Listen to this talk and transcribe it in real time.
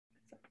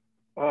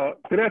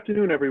Good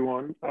afternoon,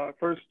 everyone.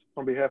 First,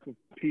 on behalf of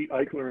Pete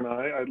Ikeler and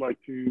I'd like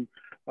to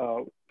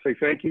say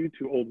thank you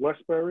to Old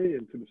Westbury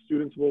and to the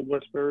students of Old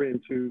Westbury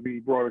and to the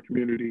broader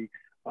community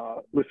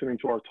listening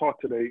to our talk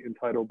today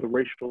entitled The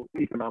Racial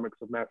Economics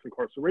of Mass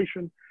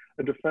Incarceration,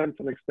 a Defense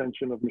and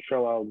Extension of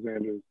Michelle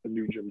Alexander's The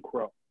New Jim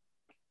Crow.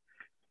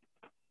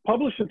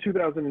 Published in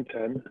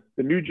 2010,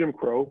 The New Jim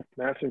Crow,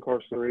 Mass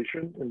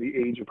Incarceration in the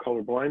Age of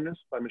Colorblindness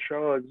by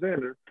Michelle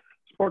Alexander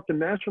sparked a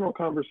national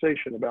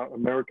conversation about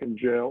American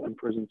jail and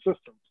prison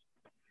systems.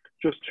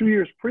 Just 2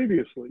 years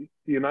previously,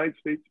 the United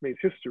States made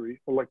history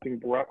electing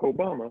Barack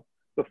Obama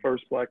the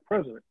first Black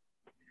president.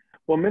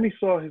 While many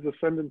saw his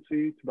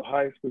ascendancy to the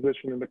highest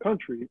position in the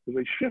country as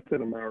a shift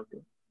in America,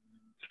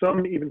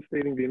 some even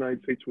stating the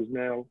United States was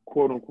now,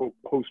 quote unquote,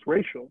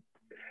 post-racial,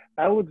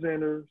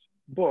 Alexander's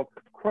book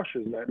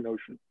crushes that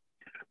notion,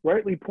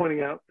 rightly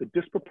pointing out the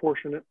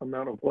disproportionate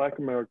amount of Black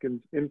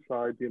Americans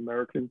inside the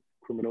American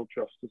criminal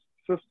justice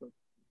system.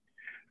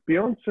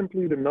 Beyond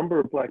simply the number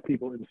of Black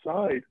people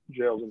inside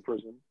jails and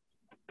prisons,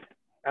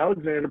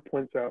 Alexander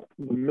points out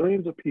the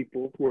millions of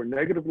people who are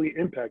negatively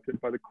impacted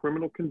by the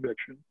criminal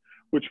conviction,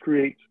 which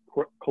creates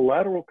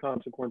collateral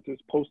consequences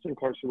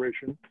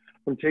post-incarceration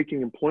from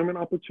taking employment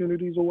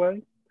opportunities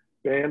away,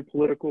 banned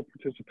political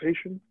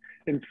participation,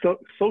 and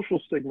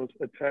social stigmas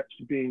attached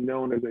to being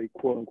known as a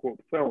quote-unquote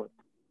felon.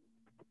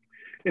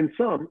 In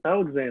sum,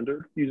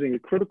 Alexander, using a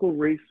critical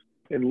race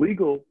and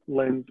legal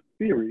lens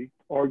theory,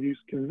 argues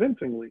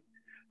convincingly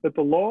that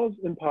the laws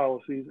and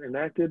policies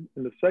enacted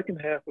in the second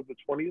half of the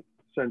 20th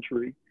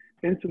century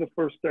into the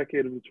first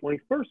decade of the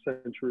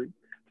 21st century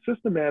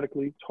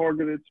systematically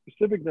targeted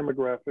specific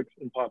demographics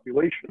and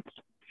populations,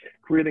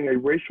 creating a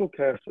racial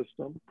caste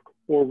system,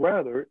 or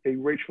rather a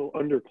racial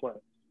underclass.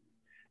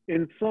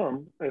 In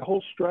sum, a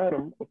whole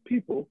stratum of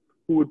people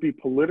who would be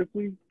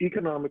politically,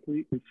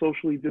 economically, and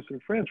socially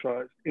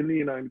disenfranchised in the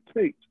United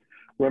States,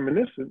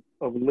 reminiscent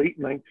of late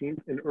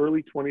 19th and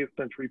early 20th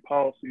century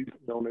policies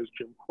known as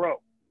Jim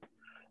Crow.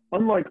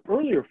 Unlike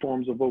earlier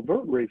forms of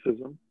overt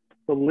racism,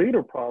 the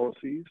later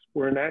policies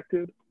were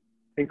enacted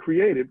and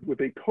created with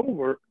a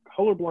covert,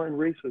 colorblind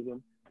racism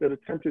that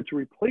attempted to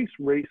replace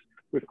race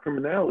with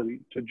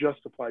criminality to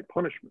justify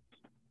punishments.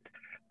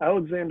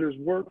 Alexander's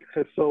work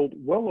has sold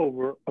well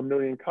over 1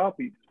 million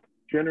copies,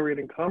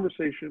 generating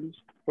conversations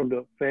from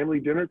the family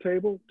dinner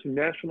table to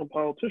national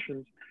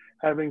politicians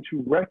having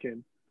to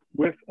reckon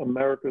with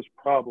America's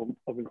problem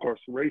of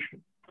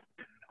incarceration.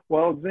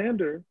 While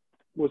Alexander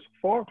was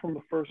far from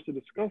the first to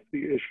discuss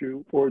the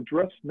issue or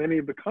address many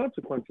of the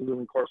consequences of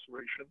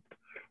incarceration,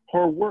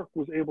 her work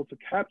was able to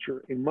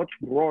capture a much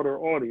broader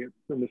audience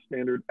than the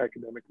standard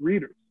academic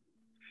readers.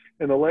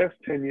 In the last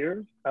 10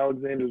 years,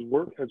 Alexander's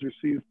work has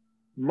received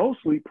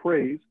mostly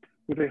praise,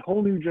 with a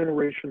whole new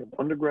generation of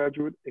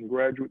undergraduate and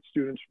graduate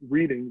students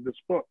reading this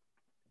book.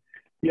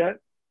 Yet,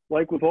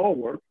 like with all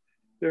work,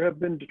 there have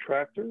been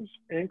detractors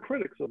and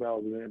critics of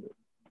Alexander.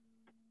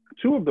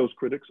 Two of those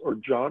critics are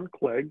John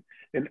Clegg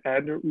and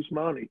Adaner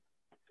Usmani.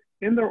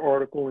 In their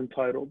article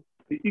entitled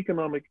The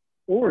Economic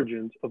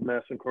Origins of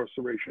Mass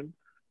Incarceration,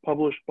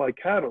 published by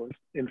Catalyst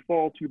in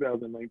fall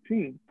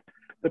 2019,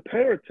 the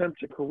pair attempt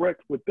to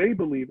correct what they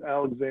believe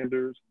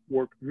Alexander's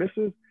work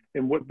misses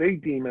and what they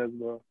deem as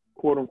the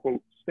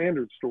quote-unquote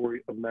standard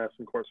story of mass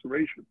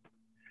incarceration.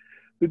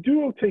 The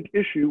duo take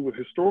issue with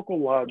historical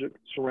logic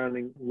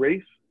surrounding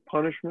race,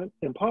 punishment,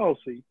 and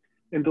policy,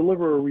 and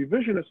deliver a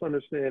revisionist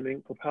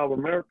understanding of how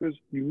America's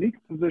unique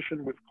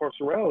position with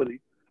carcerality,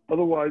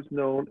 otherwise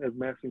known as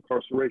mass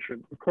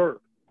incarceration, occurred.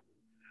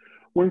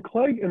 When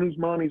Clegg and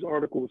Usmani's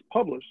article was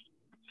published,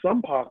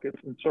 some pockets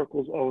and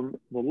circles on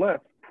the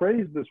left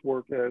praised this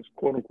work as,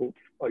 quote unquote,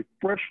 a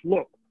fresh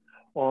look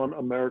on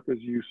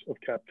America's use of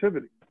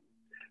captivity.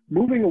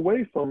 Moving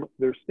away from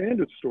their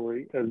standard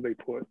story, as they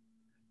put,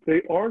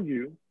 they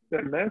argue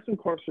that mass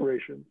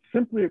incarceration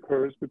simply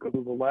occurs because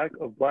of the lack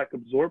of Black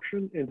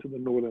absorption into the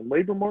northern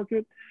labor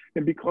market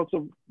and because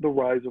of the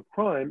rise of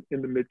crime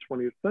in the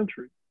mid-20th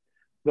century.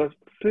 Thus,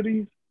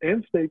 cities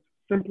and states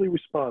simply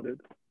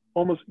responded,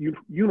 almost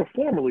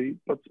uniformly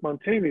but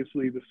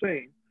spontaneously the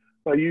same,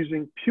 by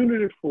using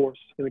punitive force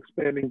in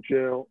expanding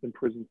jail and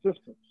prison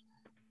systems.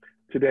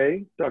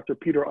 Today, Dr.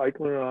 Peter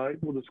Ikeler and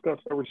I will discuss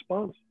a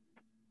response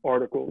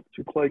article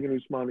to Clegg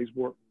and Usmani's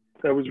work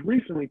that was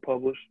recently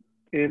published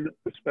in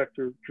the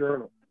Spectre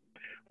journal.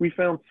 We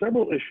found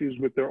several issues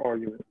with their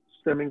argument,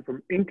 stemming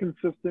from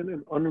inconsistent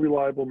and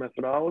unreliable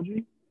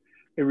methodology,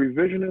 a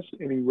revisionist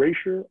and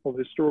erasure of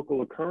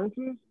historical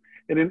occurrences,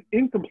 and an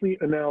incomplete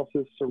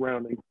analysis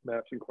surrounding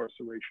mass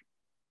incarceration.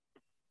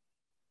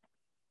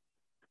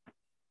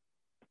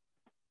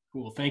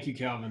 Cool, thank you,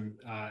 Calvin.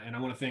 And I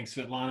want to thank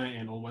Svetlana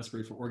and Old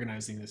Westbury for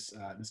organizing this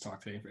talk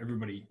today, for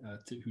everybody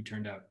who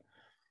turned out.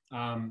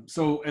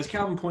 So as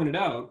Calvin pointed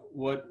out,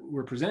 what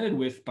we're presented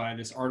with by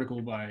this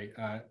article by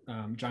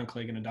John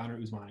Clegg and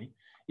Adaner Usmani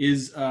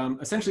is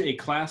essentially a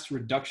class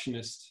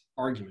reductionist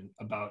argument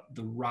about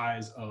the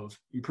rise of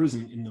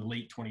imprisonment in the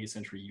late 20th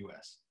century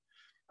US.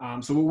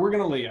 So what we're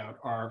going to lay out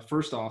are,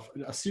 first off,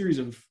 a series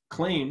of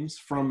claims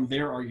from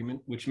their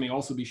argument, which may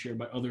also be shared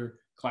by other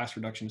class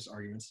reductionist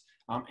arguments,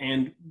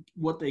 and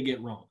what they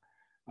get wrong,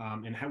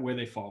 and where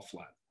they fall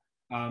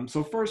flat.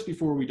 So first,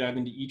 before we dive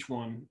into each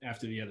one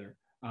after the other,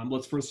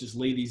 let's first just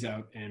lay these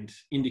out and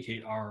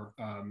indicate our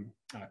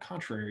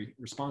contrary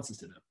responses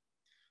to them.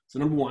 So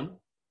number one,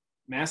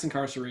 mass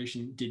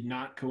incarceration did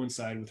not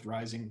coincide with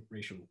rising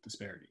racial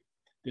disparity.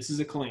 This is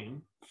a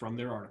claim from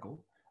their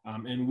article,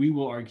 and we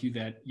will argue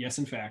that, yes,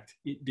 in fact,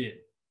 it did.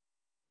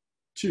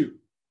 Two,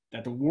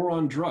 that the war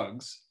on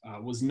drugs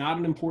was not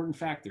an important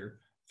factor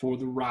for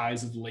the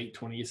rise of late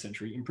 20th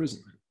century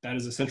imprisonment. That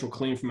is a central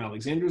claim from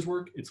Alexander's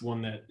work. It's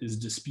one that is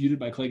disputed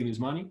by Clegg and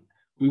Usmani.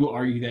 We will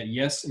argue that,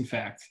 yes, in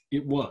fact,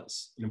 it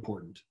was an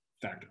important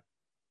factor.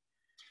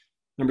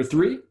 Number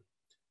three,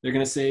 they're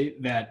going to say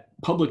that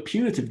public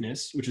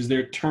punitiveness, which is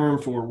their term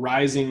for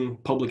rising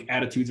public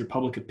attitudes or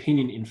public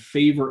opinion in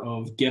favor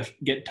of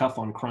get tough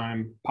on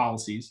crime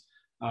policies,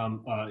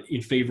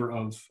 in favor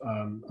of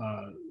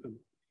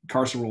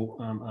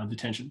carceral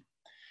detention,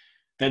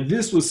 that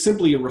this was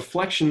simply a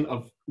reflection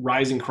of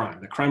rising crime.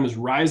 The crime was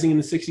rising in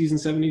the 60s and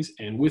 70s,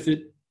 and with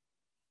it,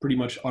 pretty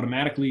much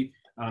automatically,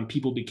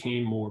 people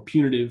became more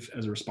punitive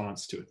as a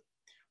response to it.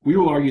 We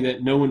will argue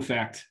that no, in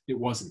fact, it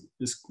wasn't.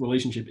 This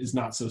relationship is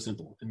not so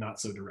simple and not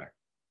so direct.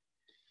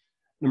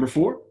 Number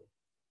four,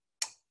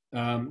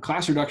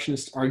 class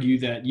reductionists argue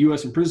that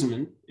US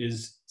imprisonment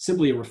is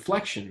simply a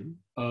reflection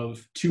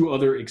of two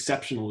other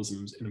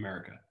exceptionalisms in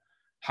America: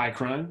 high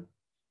crime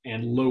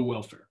and low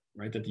welfare,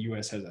 right? That the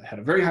US has had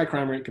a very high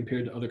crime rate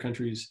compared to other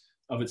countries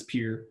of its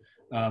peer,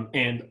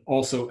 and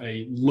also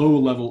a low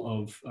level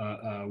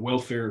of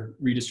welfare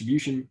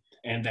redistribution,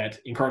 and that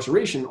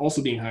incarceration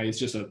also being high is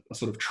just a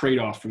sort of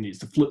trade-off from these,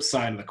 the flip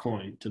side of the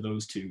coin to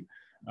those two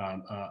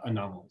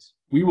anomalies.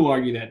 We will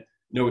argue that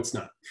no, it's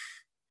not.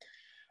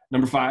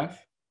 Number five,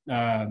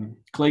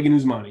 Clegg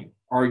and Usmani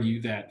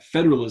argue that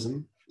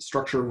federalism, the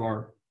structure of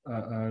our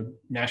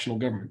national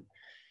government,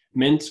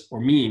 meant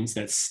or means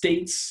that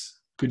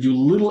states could do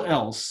little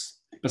else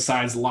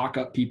besides lock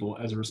up people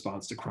as a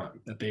response to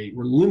crime, that they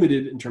were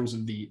limited in terms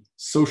of the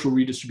social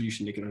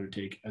redistribution they could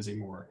undertake as a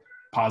more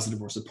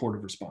positive or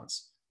supportive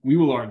response. We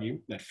will argue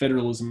that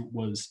federalism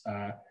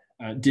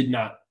did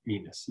not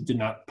mean this. It did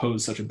not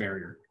pose such a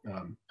barrier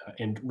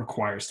and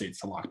require states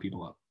to lock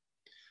people up.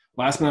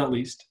 Last but not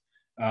least,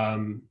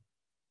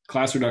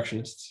 class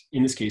reductionists,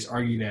 in this case,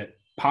 argue that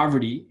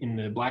poverty in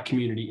the Black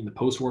community in the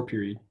post-war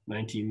period,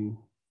 1950s,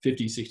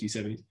 60s,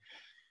 70s,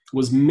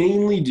 was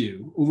mainly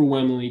due,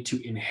 overwhelmingly,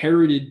 to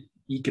inherited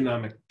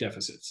economic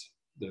deficits.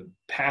 The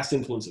past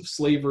influence of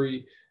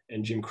slavery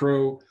and Jim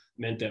Crow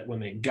meant that when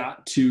they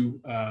got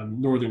to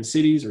northern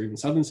cities, or even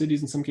southern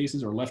cities in some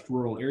cases, or left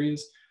rural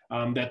areas,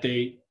 that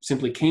they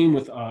simply came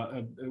with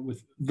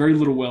very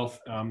little wealth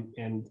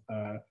and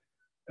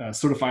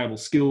certifiable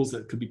skills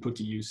that could be put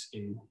to use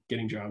in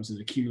getting jobs and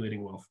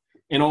accumulating wealth.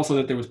 And also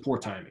that there was poor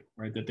timing,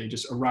 right? That they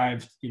just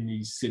arrived in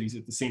these cities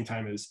at the same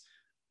time as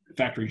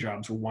factory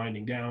jobs were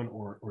winding down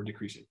or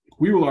decreasing.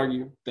 We will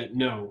argue that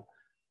no,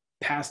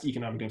 past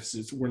economic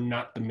deficits were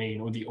not the main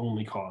or the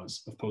only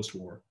cause of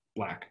post-war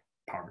Black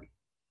poverty.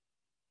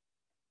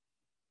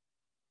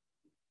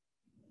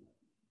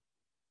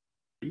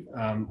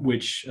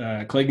 Which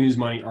Clegg and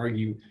Usmani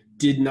argue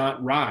did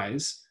not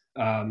rise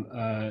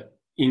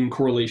in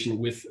correlation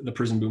with the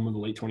prison boom of the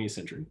late 20th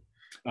century.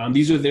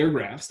 These are their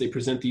graphs. They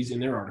present these in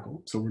their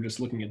article, so we're just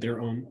looking at their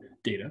own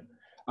data.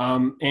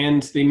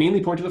 And they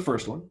mainly point to the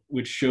first one,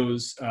 which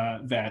shows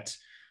that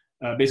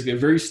basically a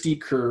very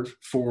steep curve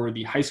for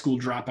the high school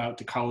dropout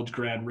to college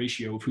grad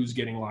ratio of who's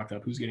getting locked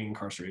up, who's getting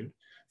incarcerated,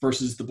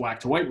 versus the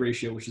Black to white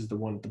ratio, which is the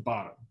one at the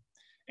bottom.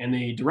 And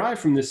they derive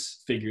from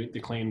this figure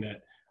the claim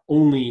that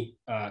only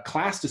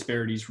class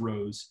disparities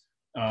rose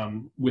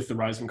with the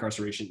rise of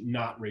incarceration,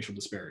 not racial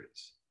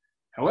disparities.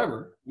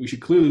 However, we should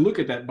clearly look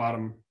at that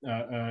bottom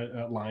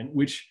line,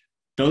 which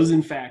does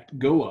in fact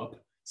go up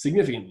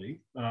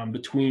significantly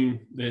between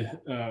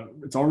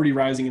it's already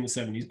rising in the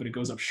 70s, but it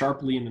goes up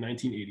sharply in the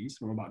 1980s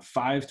from about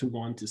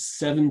 5-to-1 to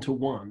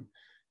 7-to-1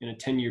 in a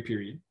 10-year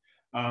period,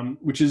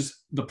 which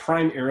is the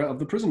prime era of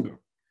the prison boom.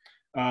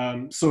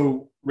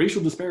 So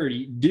racial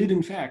disparity did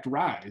in fact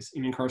rise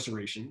in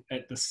incarceration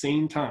at the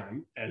same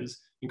time as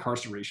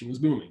incarceration was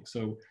booming.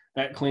 So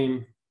that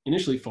claim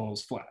initially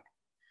falls flat.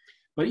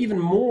 But even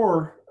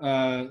more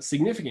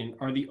significant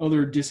are the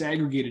other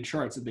disaggregated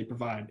charts that they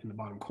provide in the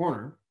bottom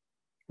corner,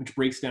 which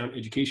breaks down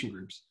education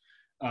groups.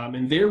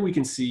 And there we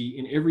can see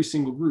in every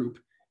single group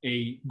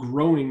a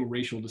growing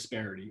racial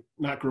disparity,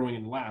 not growing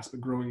in the last,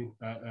 but growing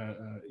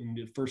in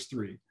the first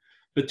three,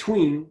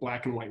 between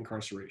Black and white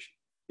incarceration.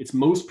 It's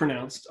most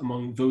pronounced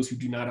among those who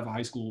do not have a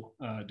high school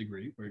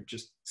degree, where it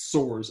just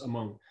soars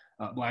among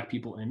Black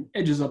people and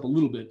edges up a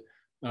little bit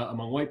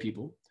among white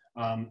people.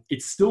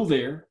 It's still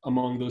there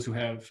among those who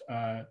have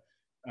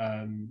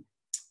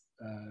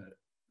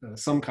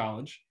some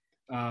college,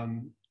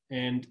 among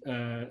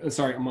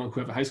who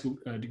have a high school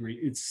degree.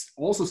 It's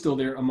also still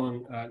there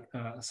among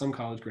some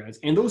college grads,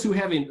 and those who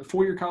have a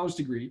four-year college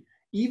degree,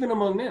 even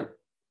among them.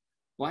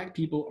 Black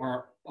people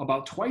are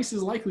about twice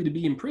as likely to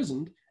be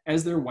imprisoned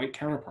as their white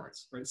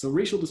counterparts, right? So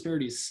racial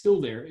disparity is still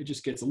there. It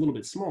just gets a little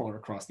bit smaller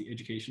across the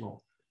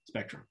educational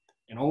spectrum.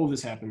 And all of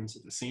this happens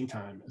at the same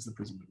time as the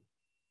prison boom.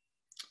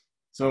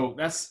 So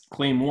that's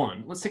claim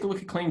one. Let's take a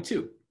look at claim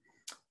two.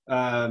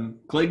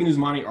 Clegg and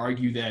Usmani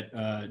argue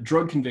that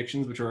drug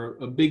convictions, which are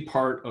a big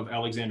part of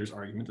Alexander's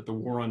argument, that the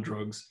war on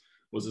drugs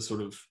was a sort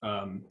of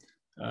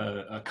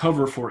a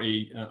cover for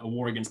a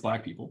war against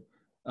Black people.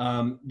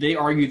 They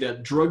argue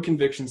that drug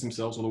convictions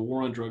themselves, or the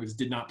war on drugs,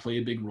 did not play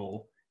a big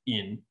role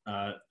in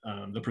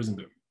the prison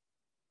boom.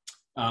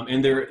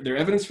 And their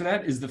evidence for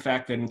that is the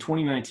fact that in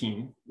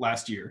 2019,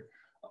 last year,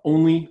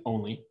 only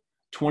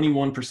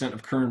 21%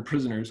 of current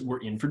prisoners were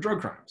in for drug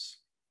crimes.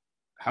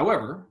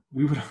 However,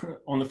 we would,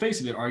 on the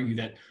face of it, argue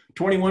that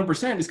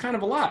 21% is kind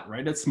of a lot,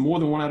 right? That's more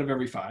than 1 out of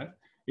every 5.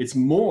 It's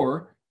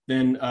more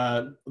than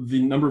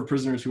the number of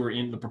prisoners who are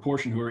in, the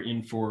proportion who are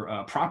in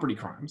for property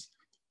crimes.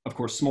 Of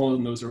course, smaller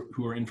than those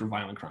who are in for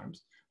violent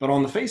crimes. But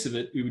on the face of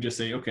it, we would just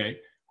say, okay,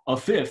 a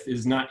fifth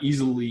is not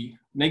easily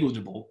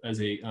negligible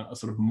as a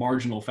sort of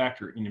marginal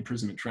factor in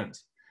imprisonment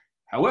trends.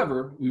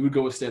 However, we would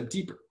go a step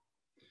deeper.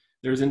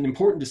 There's an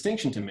important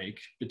distinction to make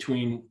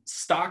between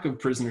stock of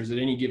prisoners at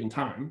any given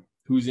time,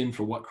 who's in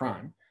for what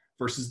crime,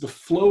 versus the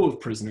flow of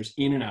prisoners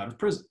in and out of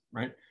prison,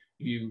 right?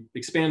 If you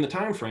expand the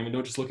time frame and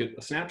don't just look at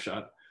a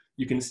snapshot,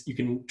 you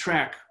can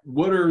track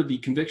what are the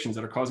convictions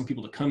that are causing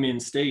people to come in,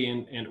 stay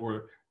in, and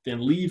or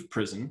then leave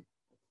prison.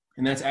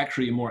 And that's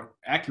actually a more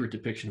accurate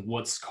depiction of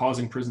what's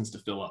causing prisons to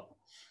fill up.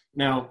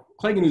 Now,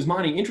 Clegg and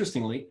Usmani,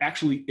 interestingly,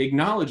 actually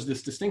acknowledge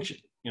this distinction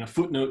in a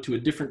footnote to a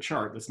different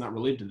chart that's not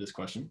related to this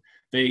question.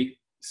 They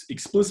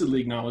explicitly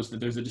acknowledge that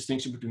there's a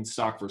distinction between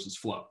stock versus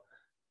flow.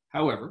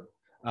 However,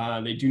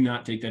 they do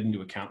not take that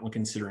into account when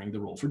considering the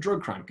role for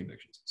drug crime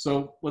convictions.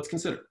 So let's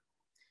consider.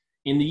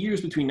 In the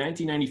years between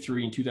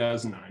 1993 and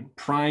 2009,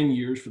 prime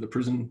years for the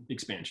prison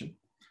expansion,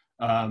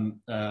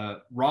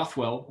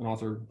 Rothwell, an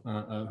author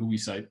who we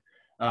cite,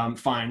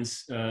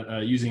 finds,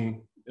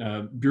 using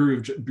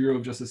Bureau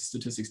of Justice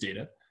Statistics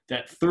data,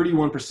 that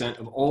 31%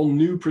 of all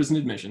new prison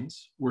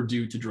admissions were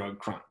due to drug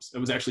crimes. It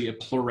was actually a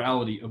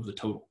plurality of the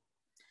total.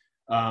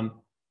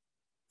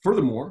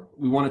 Furthermore,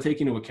 we want to take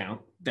into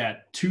account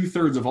that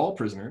 2/3 of all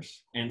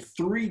prisoners and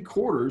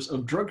 3/4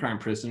 of drug crime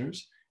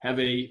prisoners have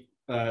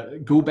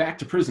go back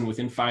to prison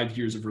within 5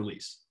 years of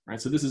release, right?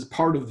 So this is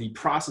part of the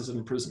process of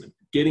imprisonment.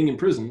 Getting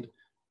imprisoned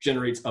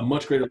generates a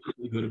much greater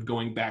likelihood of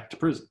going back to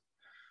prison.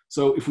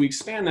 So if we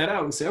expand that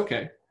out and say,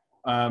 okay,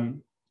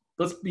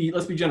 let's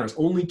be generous.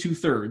 Only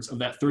 2/3 of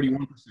that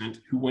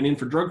 31% who went in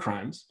for drug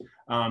crimes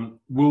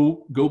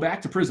will go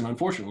back to prison,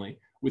 unfortunately,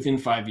 within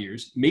 5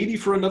 years, maybe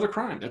for another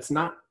crime that's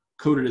not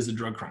coded as a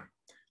drug crime.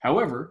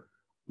 However,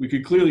 we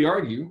could clearly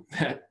argue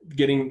that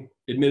getting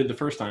admitted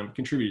the first time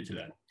contributed to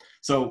that.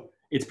 So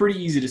it's pretty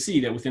easy to see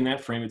that within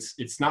that frame,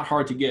 it's not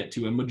hard to get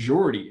to a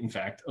majority, in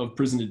fact, of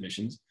prison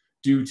admissions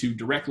due to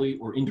directly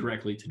or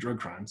indirectly to drug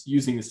crimes,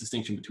 using this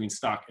distinction between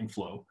stock and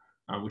flow,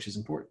 which is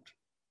important.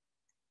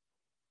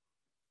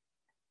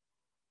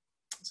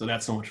 So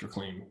that's so much for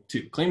claim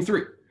 2. Claim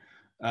 3,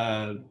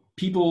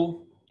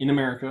 people in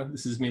America,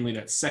 this is mainly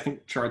that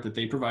second chart that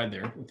they provide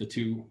there with the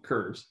 2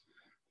 curves,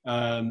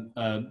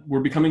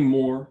 we're becoming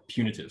more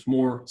punitive,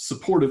 more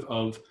supportive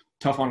of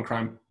tough on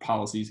crime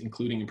policies,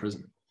 including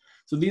imprisonment.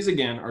 So these,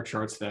 again, are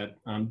charts that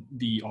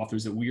the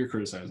authors that we are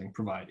criticizing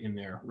provide in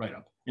their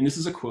write-up. And this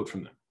is a quote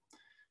from them.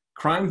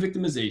 Crime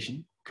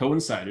victimization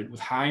coincided with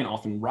high and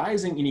often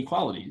rising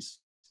inequalities,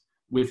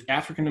 with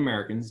African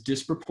Americans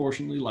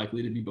disproportionately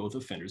likely to be both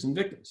offenders and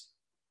victims.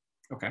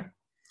 Okay.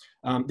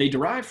 They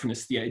derived from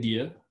this the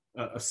idea,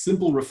 a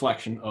simple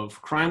reflection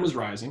of crime was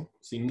rising,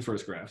 seen in the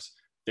first graphs,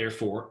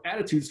 therefore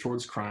attitudes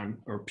towards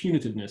crime or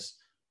punitiveness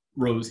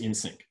rose in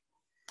sync.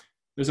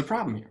 There's a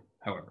problem here,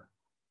 however.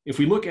 If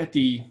we look at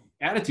the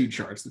attitude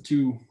charts, the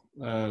 2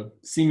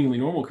 seemingly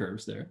normal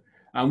curves there,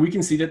 we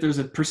can see that there's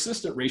a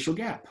persistent racial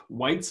gap.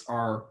 Whites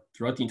are,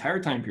 throughout the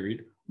entire time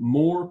period,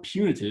 more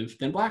punitive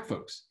than Black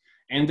folks.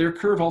 And their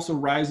curve also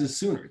rises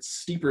sooner. It's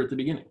steeper at the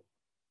beginning.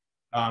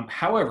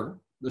 However,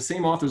 the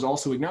same authors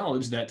also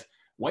acknowledge that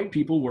white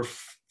people were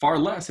far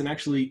less and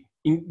actually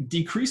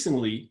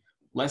decreasingly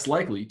less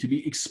likely to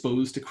be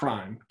exposed to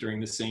crime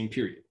during the same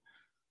period.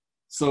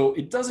 So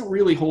it doesn't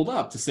really hold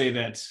up to say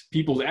that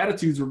people's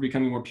attitudes were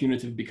becoming more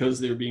punitive because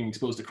they were being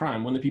exposed to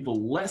crime, when the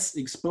people less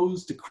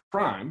exposed to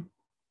crime,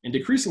 and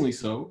decreasingly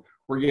so,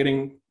 were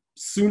getting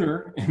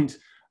sooner and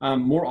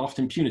more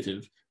often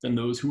punitive than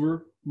those who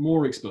were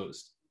more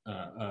exposed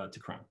to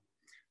crime.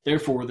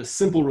 Therefore, the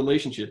simple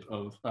relationship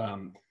of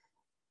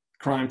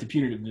crime to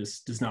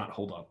punitiveness does not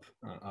hold up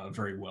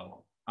very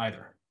well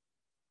either.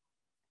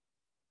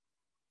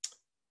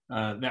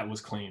 That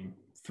was claim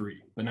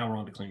 3, but now we're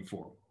on to claim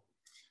 4.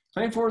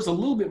 Claim 4 is a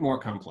little bit more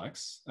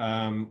complex.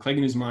 Clegg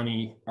and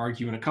Usmani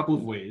argue in a couple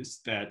of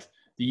ways that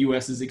the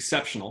US is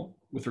exceptional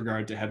with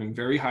regard to having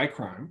very high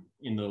crime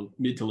in the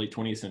mid to late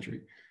 20th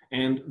century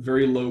and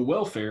very low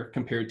welfare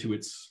compared to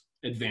its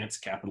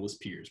advanced capitalist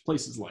peers,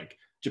 places like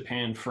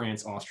Japan,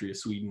 France, Austria,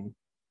 Sweden,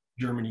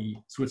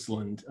 Germany,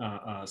 Switzerland,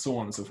 so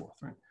on and so forth,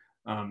 right?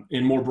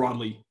 And more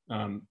broadly,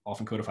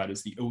 often codified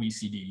as the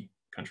OECD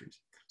countries.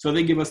 So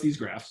they give us these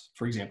graphs.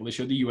 For example, they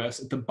show the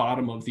US at the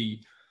bottom of the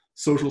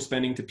social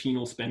spending to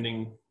penal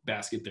spending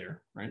basket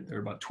there, right?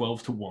 They're about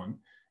 12-1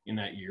 in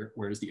that year,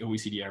 whereas the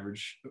OECD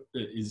average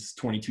is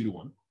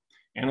 22-1.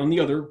 And on the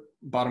other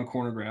bottom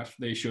corner graph,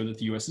 they show that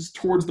the US is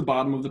towards the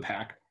bottom of the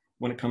pack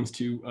when it comes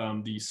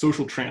to the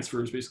social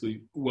transfers,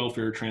 basically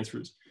welfare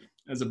transfers,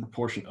 as a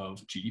proportion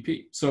of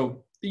GDP.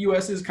 So the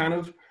US is kind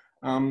of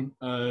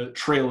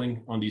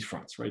trailing on these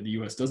fronts, right? The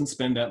US doesn't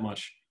spend that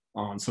much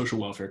on social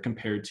welfare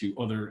compared to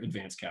other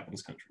advanced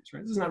capitalist countries,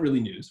 right? This is not really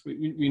news.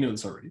 We know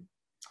this already.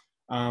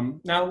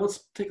 Now let's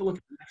take a look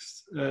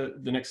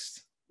at the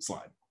next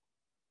slide.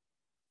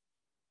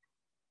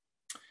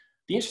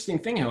 The interesting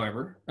thing,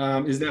 however,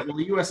 is that while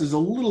the US is a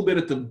little bit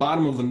at the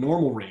bottom of the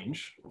normal range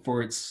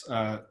for its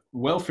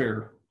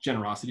welfare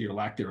generosity or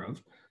lack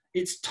thereof,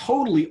 it's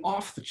totally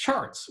off the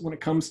charts when it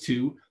comes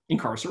to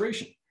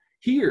incarceration.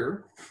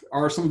 Here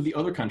are some of the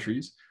other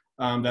countries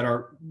that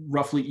are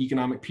roughly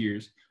economic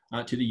peers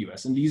to the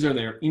US, and these are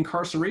their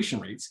incarceration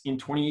rates in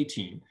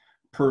 2018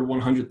 per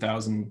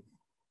 100,000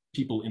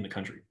 people in the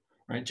country,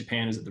 right?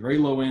 Japan is at the very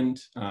low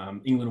end,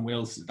 England and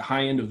Wales is at the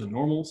high end of the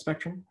normal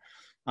spectrum,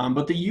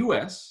 but the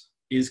US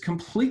is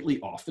completely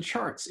off the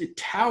charts. It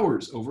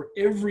towers over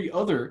every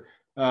other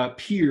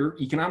peer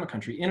economic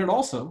country, and it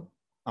also,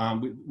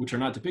 which are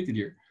not depicted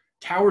here,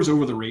 towers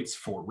over the rates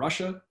for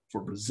Russia,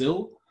 for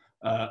Brazil,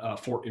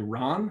 for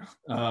Iran,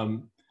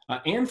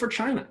 and for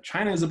China.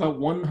 China is about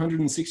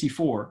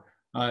 164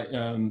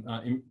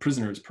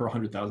 prisoners per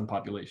 100,000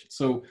 population.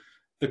 So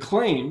the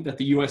claim that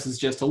the US is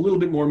just a little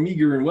bit more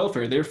meager in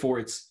welfare, therefore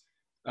it's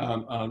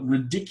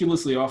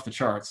ridiculously off the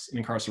charts in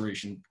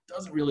incarceration,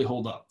 doesn't really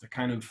hold up. They're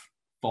kind of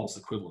false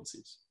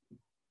equivalencies.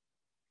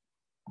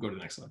 Go to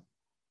the next slide.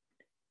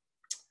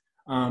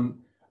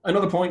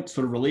 Another point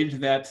sort of related to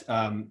that,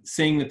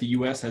 saying that the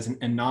US has an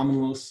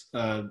anomalous,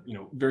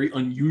 very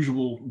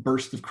unusual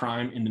burst of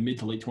crime in the mid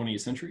to late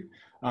 20th century,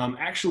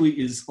 actually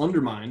is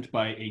undermined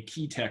by a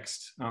key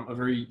text, a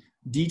very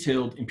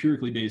detailed,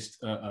 empirically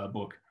based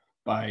book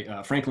by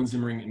Franklin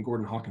Zimmering and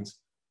Gordon Hawkins,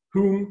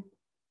 whom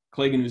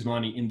Clegg and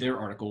Usmani in their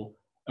article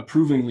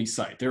approvingly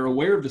cite. They're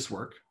aware of this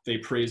work, they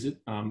praise it,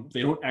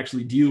 they don't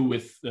actually deal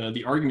with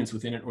the arguments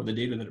within it or the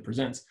data that it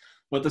presents,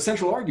 but the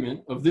central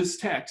argument of this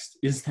text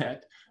is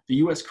that the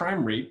US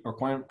crime rate, or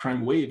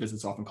crime wave as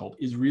it's often called,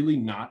 is really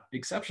not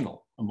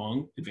exceptional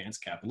among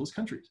advanced capitalist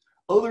countries.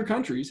 Other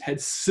countries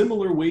had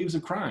similar waves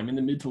of crime in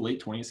the mid to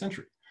late 20th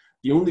century.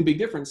 The only big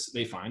difference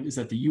they find is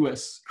that the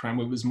US crime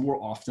wave is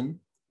more often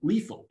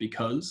lethal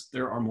because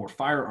there are more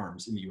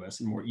firearms in the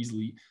US and more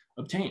easily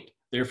obtained.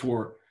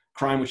 Therefore,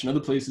 crime which in other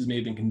places may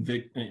have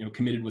been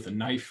committed with a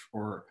knife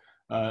or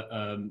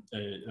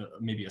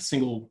maybe a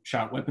single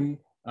shot weapon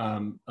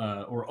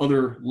or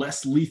other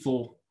less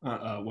lethal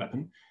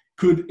weapon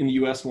could in the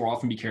US more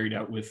often be carried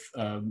out with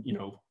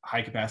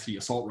high capacity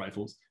assault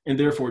rifles and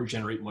therefore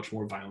generate much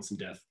more violence and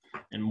death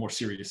and more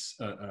serious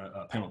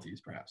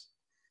penalties perhaps.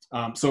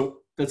 So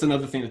that's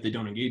another thing that they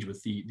don't engage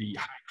with. The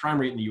high crime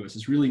rate in the US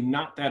is really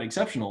not that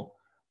exceptional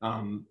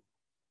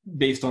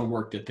based on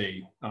work that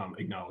they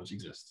acknowledge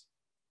exists.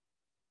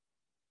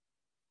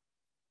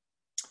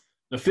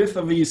 The fifth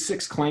of these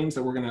 6 claims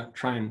that we're going to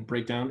try and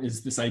break down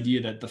is this idea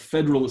that the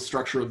federalist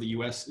structure of the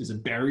US is a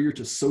barrier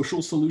to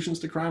social solutions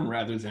to crime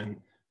rather than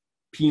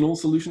penal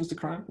solutions to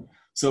crime.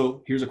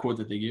 So here's a quote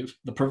that they give.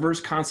 The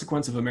perverse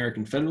consequence of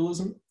American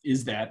federalism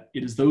is that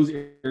it is those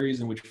areas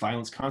in which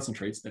violence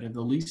concentrates that have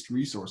the least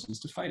resources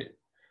to fight it.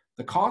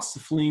 The costs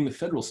of fleeing the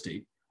federal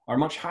state are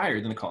much higher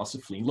than the costs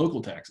of fleeing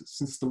local taxes,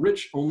 since the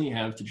rich only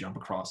have to jump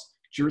across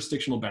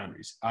jurisdictional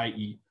boundaries,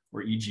 i.e.,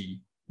 or e.g.,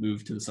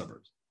 move to the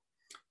suburbs.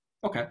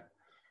 Okay.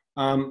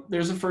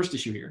 There's a first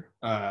issue here.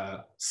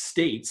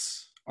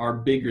 States are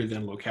bigger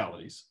than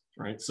localities,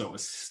 right? So a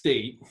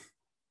state,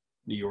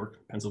 New York,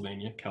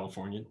 Pennsylvania,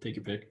 California, take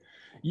your pick,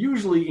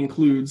 usually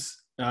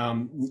includes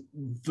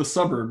the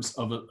suburbs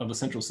of a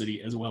central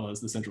city as well as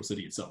the central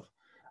city itself.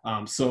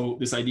 So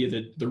this idea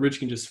that the rich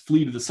can just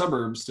flee to the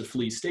suburbs to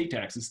flee state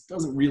taxes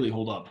doesn't really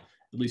hold up,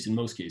 at least in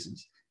most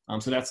cases.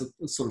 So that's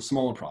a sort of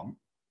smaller problem.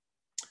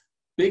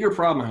 Bigger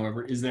problem,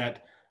 however, is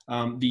that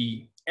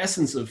the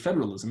essence of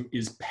federalism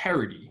is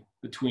parity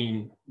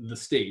between the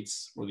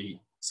states or the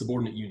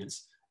subordinate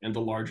units and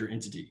the larger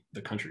entity,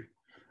 the country.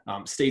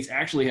 States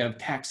actually have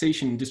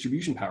taxation and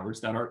distribution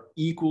powers that are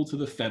equal to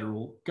the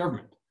federal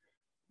government.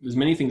 There's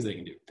many things they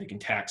can do. They can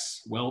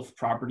tax wealth,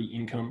 property,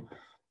 income,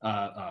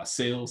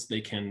 sales.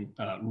 They can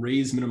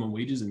raise minimum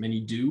wages, and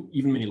many do.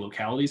 Even many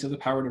localities have the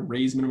power to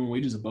raise minimum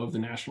wages above the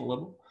national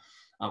level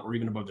or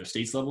even above their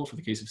state's level for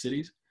the case of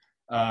cities.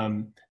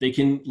 They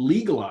can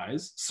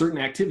legalize certain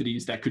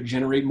activities that could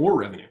generate more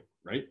revenue,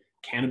 right?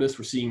 Cannabis,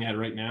 we're seeing that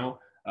right now,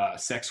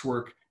 sex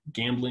work,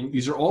 gambling.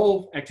 These are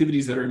all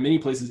activities that are in many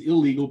places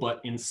illegal,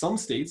 but in some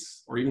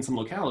states or even some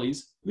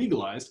localities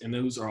legalized, and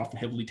those are often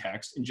heavily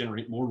taxed and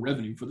generate more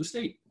revenue for the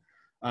state.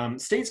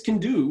 States can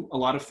do a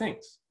lot of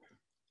things.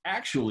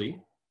 Actually,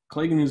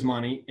 Clegg and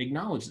Usmani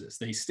acknowledge this.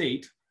 They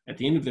state at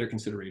the end of their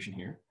consideration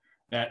here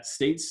that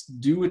states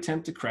do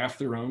attempt to craft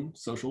their own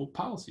social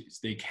policies.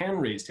 They can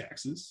raise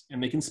taxes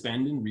and they can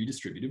spend in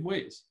redistributive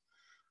ways.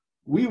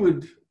 We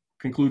would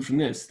conclude from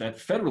this that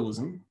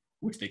federalism,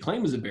 which they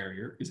claim is a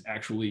barrier, is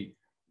actually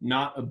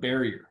not a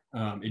barrier.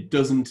 It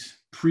doesn't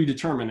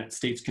predetermine that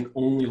states can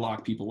only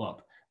lock people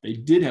up. They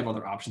did have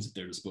other options at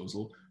their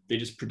disposal. They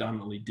just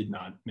predominantly did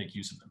not make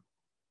use of them.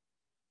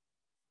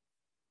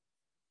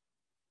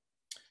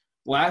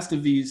 Last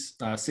of these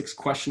 6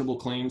 questionable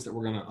claims that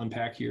we're going to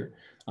unpack here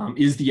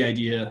is the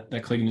idea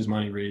that Clegg and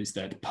Usmani raised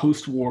that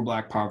post-war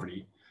Black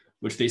poverty,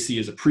 which they see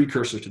as a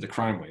precursor to the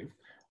crime wave,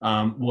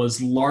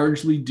 was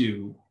largely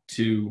due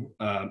to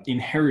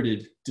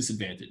inherited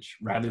disadvantage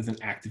rather than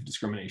active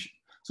discrimination.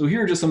 So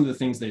here are just some of the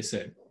things they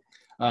say.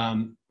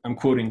 I'm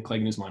quoting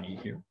Clegg and Usmani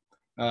here.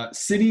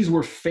 Cities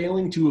were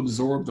failing to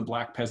absorb the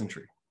Black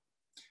peasantry.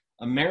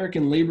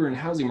 American labor and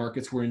housing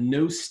markets were in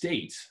no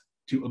state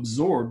to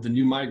absorb the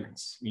new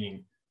migrants,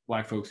 meaning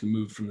Black folks who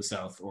moved from the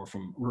South or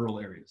from rural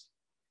areas.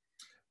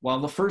 While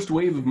the first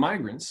wave of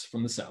migrants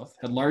from the South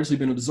had largely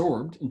been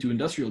absorbed into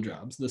industrial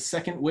jobs, the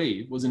second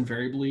wave was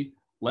invariably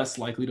less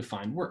likely to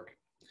find work.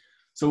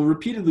 So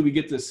repeatedly we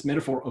get this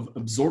metaphor of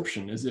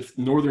absorption as if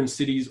northern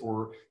cities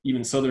or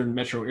even southern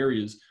metro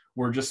areas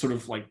were just sort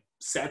of like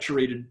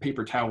saturated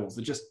paper towels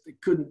that just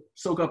couldn't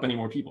soak up any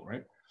more people,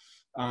 right?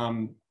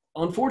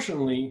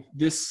 Unfortunately,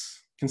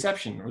 this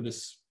conception or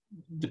this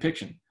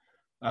depiction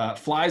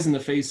flies in the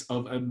face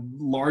of a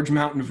large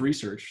mountain of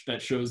research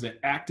that shows that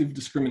active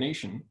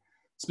discrimination,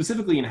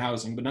 specifically in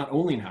housing, but not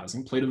only in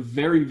housing, played a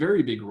very,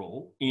 very big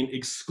role in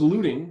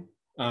excluding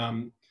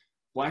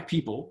Black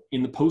people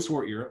in the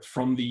post-war era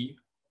from the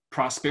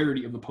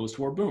prosperity of the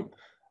post-war boom,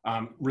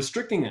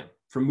 restricting them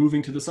from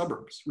moving to the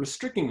suburbs,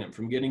 restricting them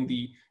from getting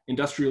the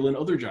industrial and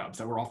other jobs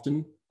that were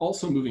often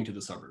also moving to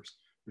the suburbs,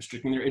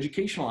 restricting their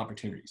educational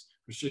opportunities,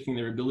 restricting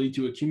their ability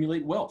to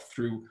accumulate wealth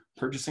through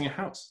purchasing a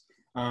house.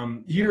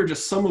 Here are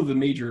just some of the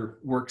major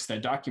works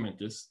that document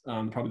this.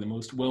 Probably the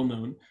most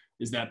well-known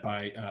is that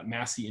by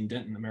Massey and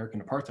Denton,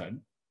 American Apartheid,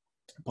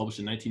 published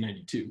in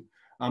 1992.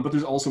 But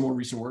there's also more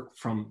recent work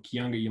from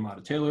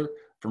Keeanga-Yamahtta Taylor,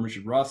 from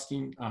Richard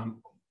Rothstein,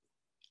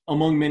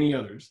 among many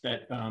others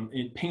that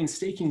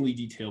painstakingly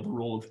detail the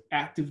role of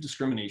active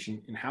discrimination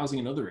in housing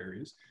and other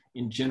areas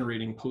in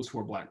generating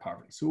post-war Black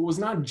poverty. So it was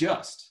not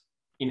just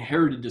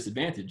inherited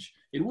disadvantage,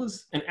 it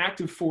was an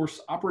active force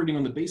operating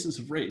on the basis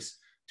of race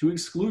to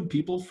exclude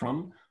people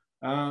from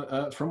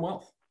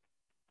wealth.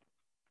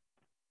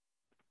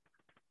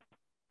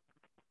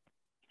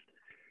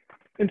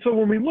 And so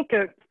when we look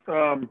at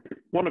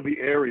one of the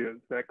areas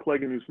that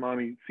Clegg and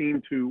Usmani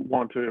seem to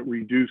want to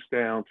reduce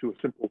down to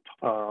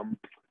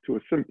a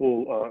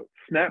simple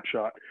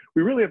snapshot,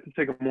 we really have to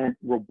take a more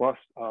robust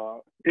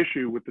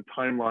issue with the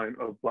timeline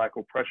of Black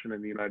oppression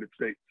in the United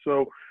States.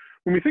 So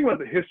when we think about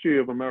the history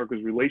of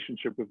America's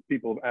relationship with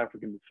people of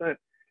African descent,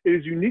 it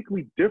is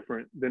uniquely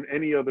different than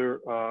any other,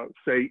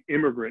 say,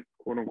 immigrant,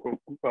 quote unquote,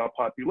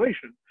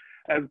 population.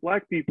 As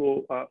Black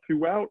people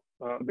throughout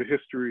the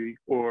history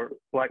or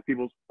Black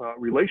people's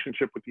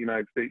relationship with the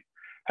United States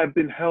have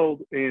been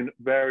held in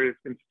various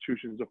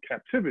institutions of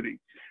captivity,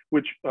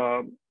 which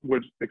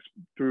was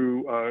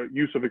through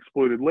use of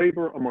exploited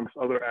labor, amongst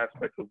other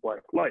aspects of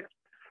Black life.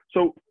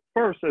 So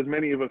first, as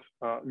many of us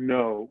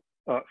know,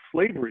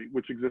 slavery,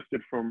 which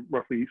existed from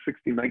roughly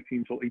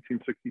 1619 till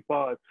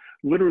 1865,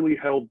 literally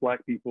held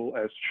Black people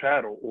as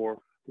chattel, or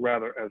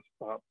rather as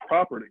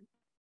property.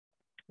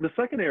 The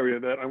second area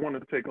that I want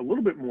to take a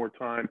little bit more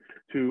time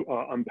to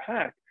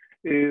unpack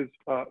is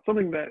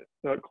something that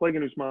Clegg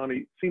and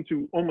Usmani seem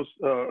to almost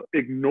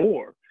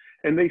ignore.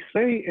 And they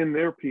say in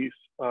their piece,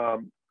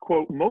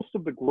 quote, most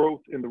of the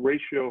growth in the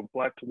ratio of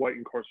Black to white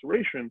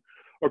incarceration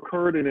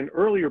occurred in an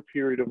earlier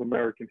period of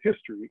American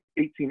history,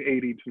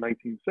 1880 to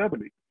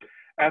 1970,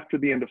 after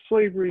the end of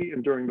slavery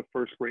and during the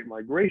first Great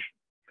Migration.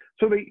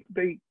 So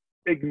they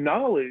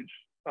acknowledge,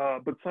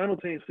 but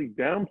simultaneously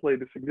downplay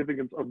the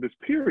significance of this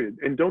period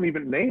and don't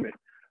even name it.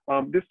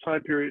 This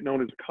time period,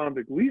 known as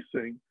convict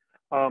leasing,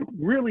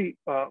 really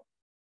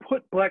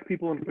put Black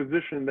people in a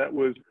position that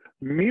was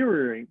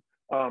mirroring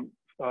the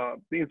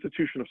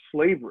institution of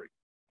slavery.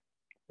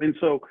 And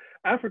so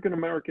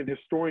African-American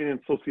historian and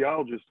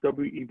sociologist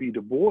W.E.B.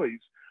 Du Bois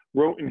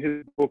wrote in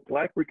his book,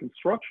 Black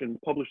Reconstruction,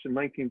 published in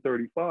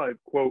 1935,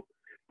 quote,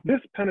 this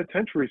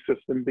penitentiary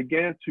system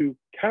began to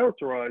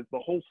characterize the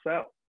whole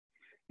South.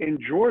 In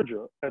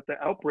Georgia, at the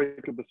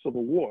outbreak of the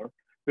Civil War,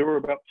 there were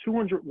about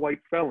 200 white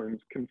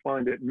felons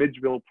confined at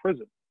Midgeville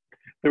Prison.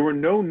 There were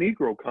no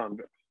Negro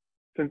convicts,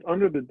 since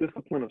under the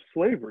discipline of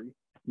slavery,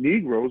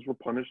 Negroes were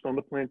punished on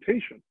the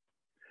plantation.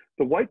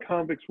 The white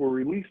convicts were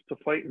released to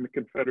fight in the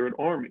Confederate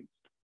armies.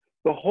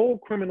 The whole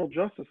criminal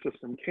justice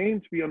system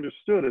came to be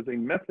understood as a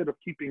method of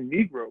keeping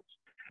Negroes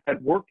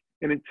at work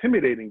and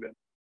intimidating them.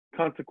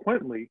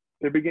 Consequently,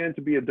 there began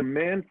to be a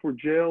demand for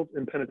jails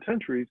and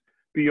penitentiaries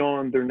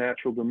beyond their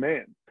natural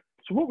demand.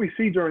 So what we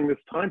see during this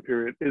time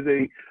period is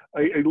a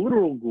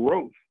literal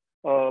growth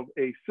of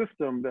a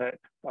system that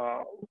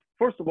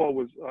first of all,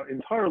 was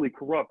entirely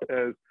corrupt,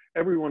 as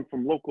everyone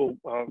from local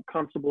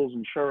constables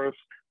and sheriffs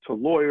to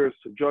lawyers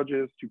to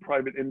judges to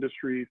private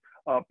industries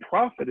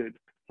profited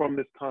from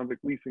this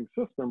convict leasing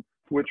system,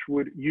 which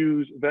would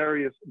use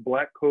various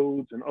black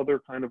codes and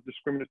other kind of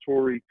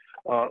discriminatory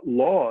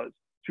laws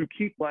to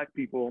keep black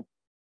people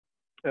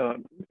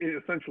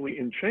essentially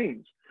in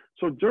chains.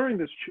 So during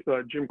this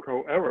Jim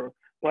Crow era,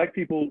 black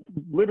people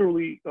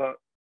literally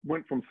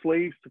went from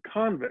slaves to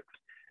convicts,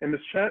 and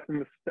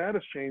the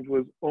status change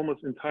was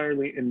almost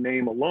entirely in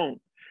name alone.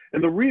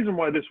 And the reason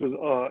why this was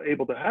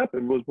able to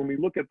happen was when we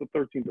look at the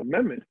 13th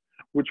Amendment,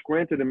 which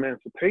granted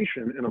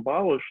emancipation and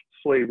abolished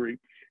slavery,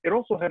 it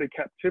also had a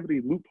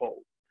captivity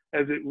loophole,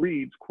 as it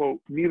reads,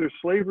 quote, "Neither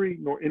slavery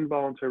nor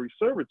involuntary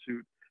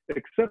servitude,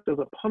 except as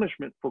a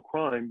punishment for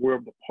crime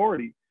whereof the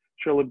party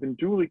shall have been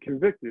duly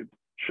convicted,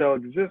 shall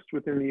exist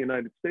within the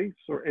United States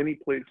or any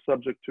place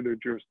subject to their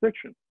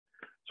jurisdiction."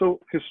 So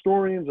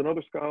historians and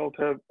other scholars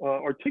have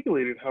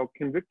articulated how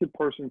convicted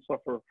persons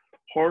suffer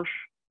harsh,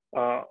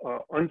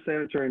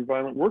 unsanitary and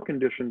violent work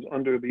conditions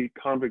under the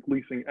convict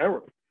leasing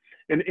era.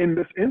 And in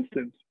this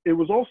instance, it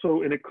was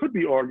also, and it could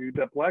be argued,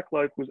 that black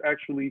life was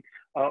actually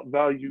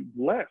valued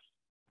less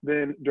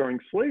than during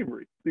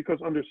slavery, because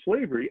under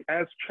slavery,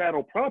 as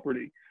chattel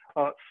property,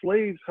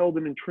 slaves held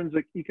an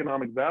intrinsic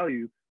economic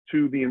value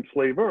to the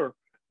enslaver,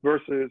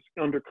 versus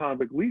under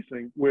convict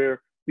leasing,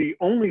 where the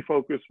only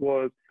focus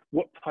was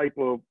what type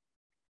of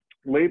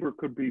labor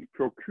could be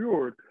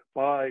procured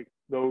by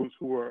those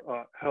who were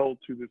held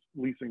to this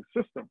leasing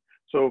system.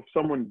 So if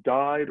someone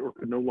died or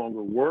could no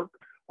longer work,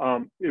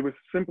 it was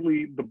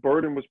simply the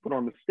burden was put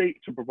on the state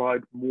to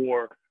provide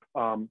more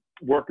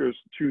workers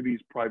to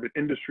these private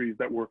industries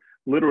that were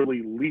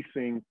literally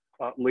leasing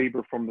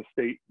labor from the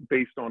state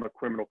based on a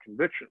criminal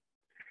conviction.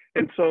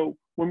 And so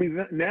when we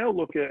now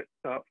look at,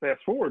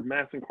 fast forward,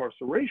 mass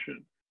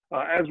incarceration,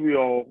 as we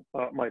all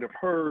might have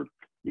heard,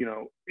 you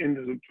know,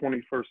 into the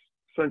 21st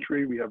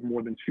century, we have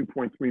more than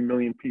 2.3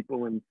 million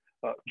people in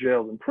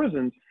jails and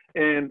prisons.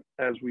 And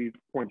as we've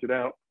pointed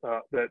out,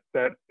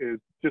 that is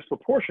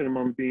disproportionate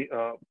among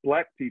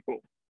black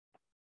people.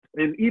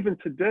 And even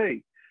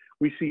today,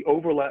 we see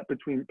overlap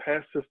between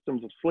past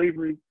systems of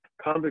slavery,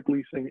 convict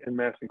leasing, and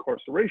mass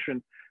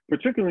incarceration,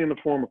 particularly in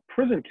the form of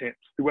prison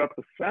camps throughout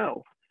the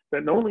South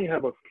that not only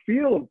have a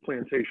feel of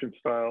plantation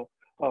style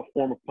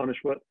form of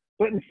punishment,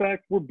 but in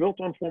fact were built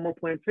on former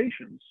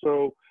plantations.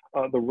 So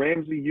the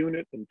Ramsey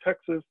unit in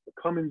Texas, the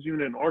Cummins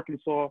unit in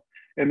Arkansas,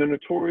 and the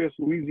notorious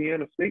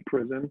Louisiana State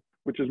Prison,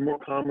 which is more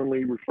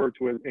commonly referred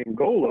to as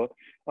Angola,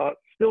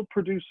 still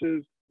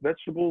produces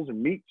vegetables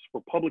and meats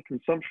for public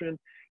consumption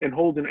and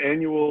holds an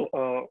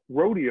annual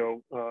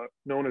rodeo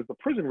known as the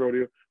prison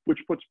rodeo, which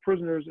puts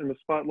prisoners in the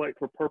spotlight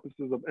for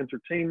purposes of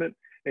entertainment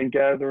and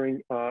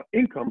gathering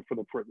income for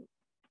the prison.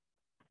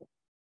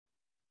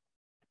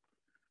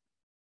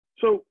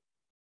 So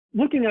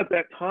looking at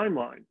that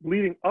timeline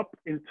leading up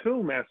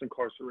until mass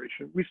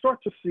incarceration, we start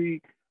to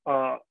see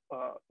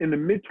in the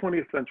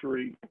mid-20th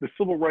century, the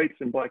civil rights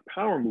and Black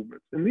Power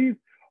movements. And these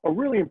are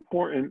really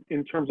important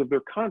in terms of their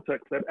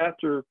context, that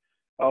after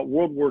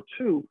World War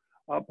II,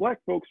 Black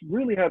folks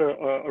really had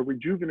a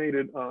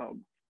rejuvenated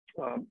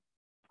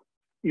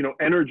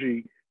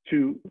energy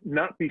to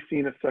not be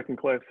seen as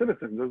second-class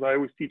citizens. As I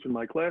always teach in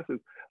my classes,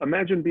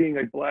 imagine being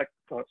a Black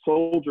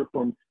soldier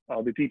from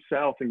the Deep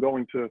South and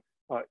going to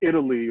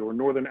Italy or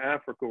Northern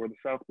Africa or the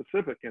South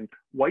Pacific, and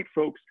white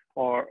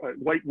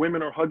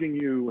women are hugging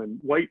you, and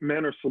white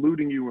men are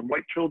saluting you, and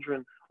white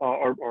children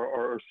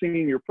are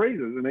singing your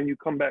praises. And then you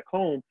come back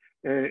home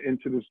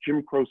into this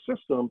Jim Crow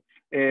system,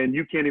 and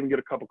you can't even get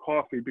a cup of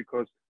coffee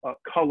because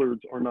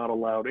coloreds are not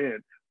allowed in,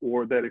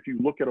 or that if you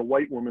look at a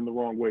white woman the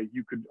wrong way,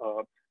 you could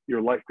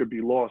your life could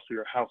be lost or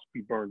your house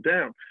be burned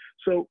down.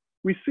 So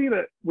we see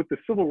that with the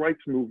civil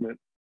rights movement,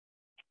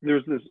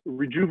 there's this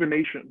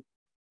rejuvenation.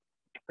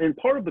 And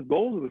part of the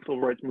goals of the civil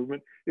rights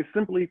movement is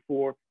simply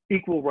for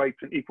equal rights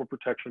and equal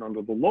protection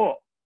under the law.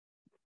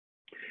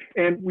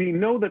 And we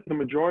know that the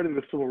majority of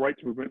the civil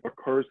rights movement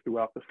occurs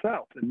throughout the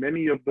South, and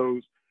many of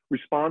those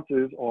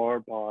responses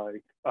are by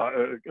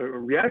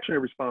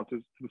reactionary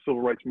responses to the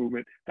civil rights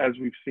movement, as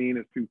we've seen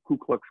as through Ku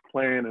Klux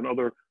Klan and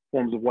other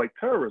forms of white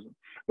terrorism.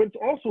 But it's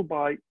also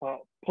by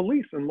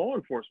police and law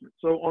enforcement.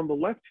 So on the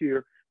left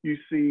here, you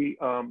see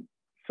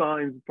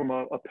signs from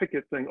a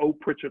picket saying, "Oh,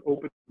 Pritchett,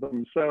 open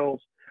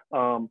themselves,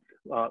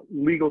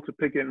 legal to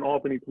picket, and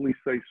Albany police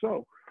say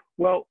so."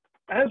 Well,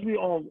 as we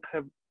all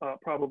have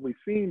probably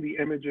seen, the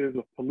images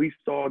of police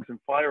dogs and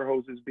fire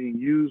hoses being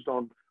used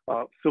on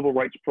civil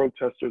rights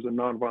protesters and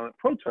nonviolent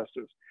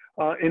protesters.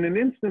 In an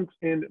instance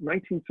in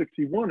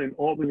 1961 in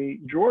Albany,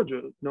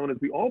 Georgia, known as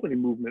the Albany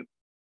Movement,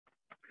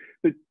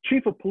 the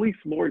chief of police,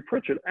 Lori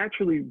Pritchett,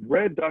 actually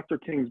read Dr.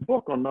 King's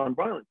book on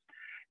nonviolence.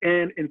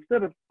 And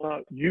instead of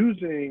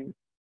using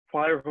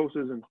fire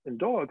hoses and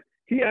dogs,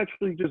 he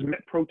actually just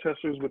met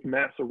protesters with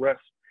mass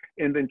arrests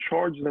and then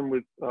charged them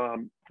with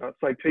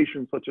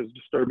citations such as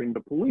disturbing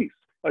the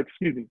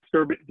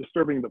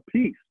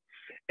peace.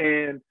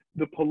 And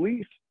the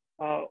police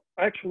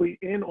actually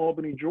in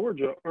Albany,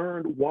 Georgia,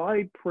 earned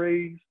wide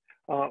praise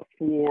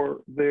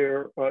for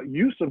their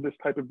use of this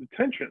type of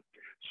detention.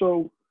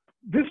 So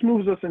this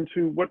moves us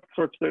into what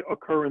starts to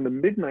occur in the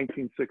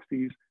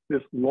mid-1960s,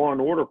 this law and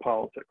order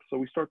politics. So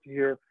we start to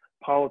hear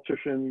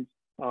politicians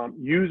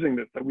using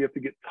this, that we have to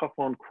get tough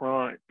on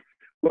crime.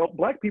 Well,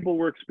 Black people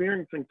were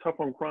experiencing tough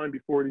on crime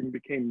before it even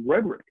became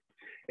rhetoric.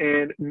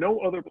 And no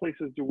other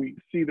places do we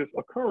see this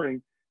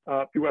occurring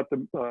throughout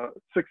the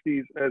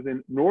 60s as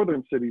in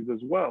northern cities as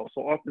well.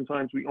 So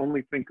oftentimes we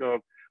only think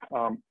of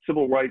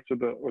civil rights or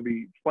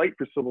the fight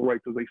for civil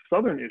rights as a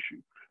southern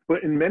issue.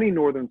 But in many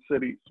northern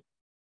cities,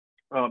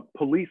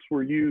 police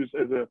were used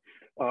as a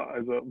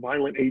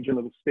violent agent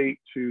of the state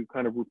to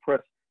kind of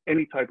repress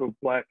any type of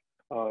Black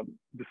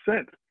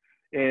dissent.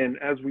 And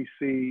as we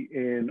see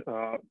in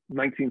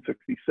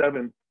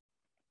 1967,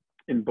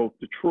 in both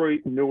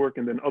Detroit, Newark,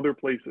 and then other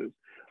places,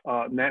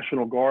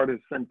 National Guard is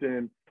sent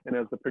in, and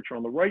as the picture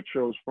on the right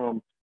shows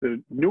from the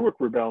Newark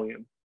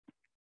Rebellion,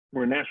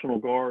 where National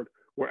Guard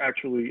were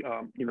actually,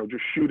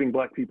 just shooting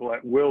Black people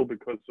at will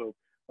because of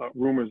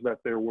rumors that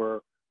there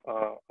were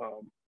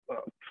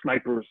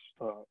snipers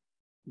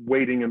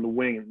waiting in the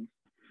wings.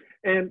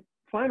 And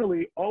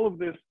finally, all of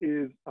this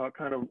is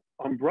kind of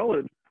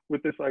umbrellaed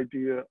with this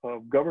idea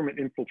of government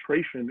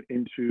infiltration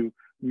into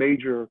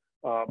major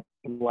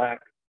Black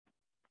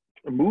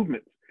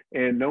movements.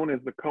 And known as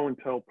the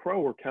COINTELPRO,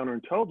 or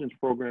counterintelligence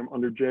program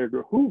under J.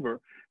 Edgar Hoover,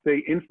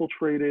 they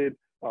infiltrated,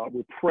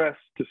 repressed,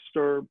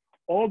 disturbed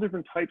all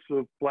different types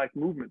of Black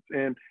movements.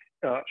 And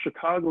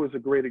Chicago is a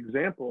great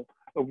example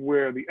of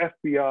where the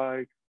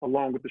FBI,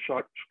 along with the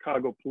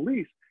Chicago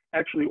police,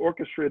 actually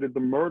orchestrated the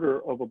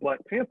murder of a Black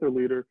Panther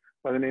leader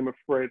by the name of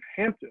Fred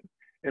Hampton.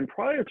 And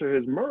prior to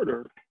his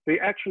murder, they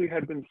actually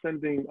had been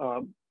sending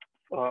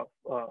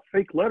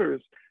fake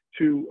letters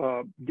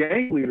to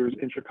gang leaders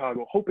in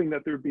Chicago, hoping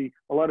that there'd be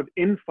a lot of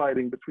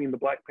infighting between the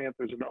Black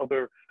Panthers and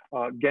other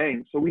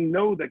gangs. So we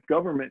know that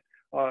government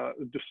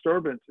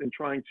disturbance in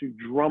trying to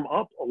drum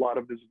up a lot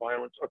of this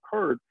violence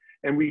occurred.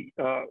 And we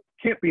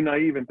can't be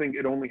naive and think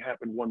it only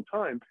happened one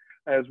time,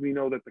 as we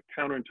know that the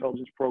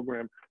counterintelligence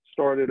program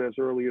started as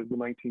early as the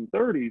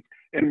 1930s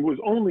and was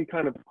only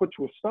kind of put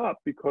to a stop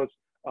because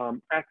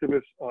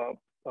activists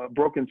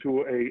broke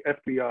into a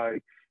FBI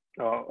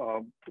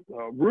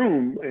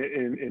room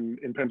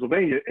in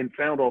Pennsylvania and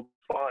found all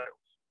the files.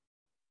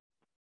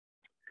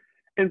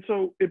 And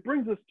so it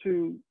brings us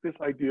to this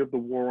idea of the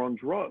war on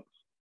drugs.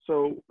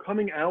 So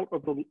coming out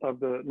of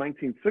the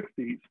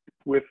 1960s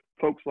with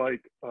folks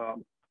like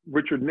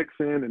Richard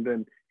Nixon, and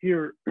then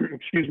here,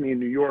 excuse me, in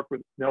New York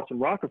with Nelson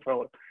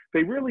Rockefeller,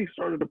 they really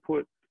started to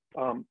put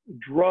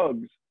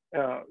drugs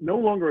no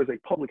longer as a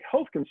public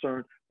health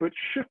concern, but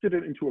shifted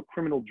it into a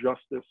criminal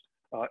justice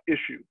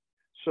issue.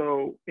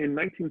 So in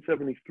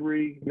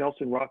 1973,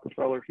 Nelson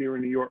Rockefeller here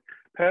in New York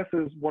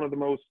passes one of the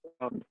most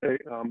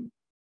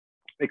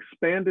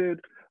expanded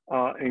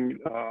and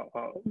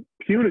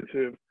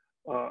punitive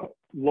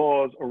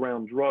laws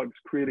around drugs,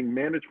 creating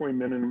mandatory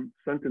minimum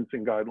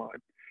sentencing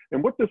guidelines.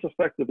 And what this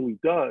effectively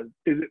does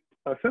is it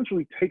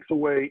essentially takes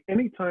away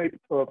any type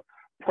of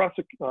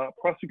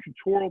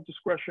prosecutorial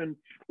discretion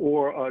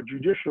or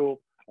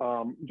judicial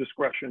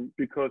discretion,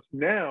 because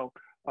now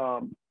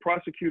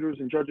prosecutors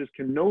and judges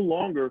can no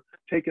longer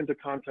take into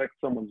context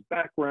someone's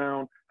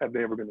background, have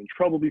they ever been in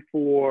trouble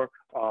before,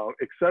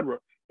 etc.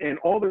 And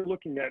all they're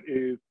looking at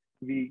is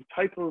the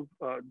type of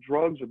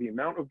drugs or the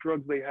amount of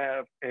drugs they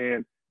have,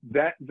 and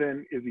that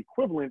then is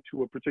equivalent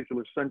to a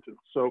particular sentence.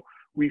 So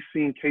we've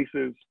seen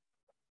cases,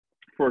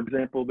 for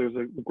example, there's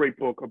a great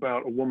book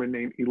about a woman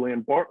named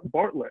Elaine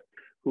Bartlett,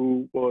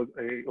 who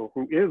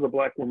is a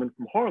Black woman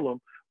from Harlem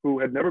who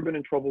had never been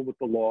in trouble with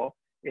the law,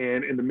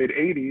 and in the mid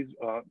 80s,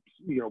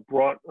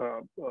 brought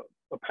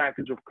a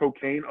package of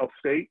cocaine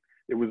upstate.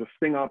 It was a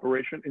sting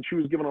operation, and she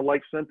was given a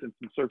life sentence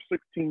and served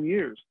 16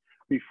 years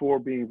before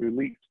being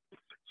released.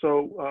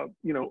 So,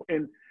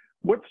 and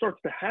what starts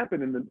to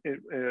happen in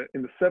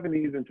the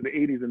 70s into the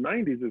 80s and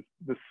 90s is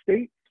the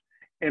state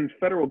and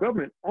federal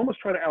government almost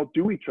try to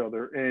outdo each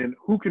other and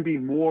who can be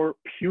more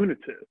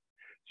punitive.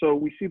 So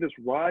we see this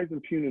rise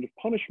in punitive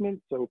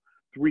punishment. So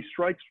 3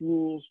 strikes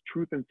rules,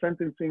 truth in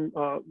sentencing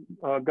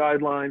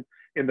guidelines.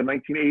 In the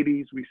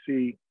 1980s, we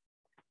see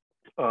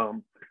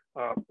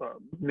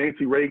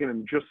Nancy Reagan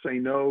and Just Say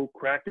No,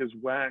 crack is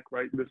whack,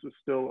 right? This is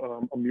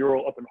still a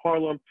mural up in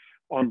Harlem.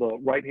 On the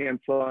right-hand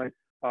side,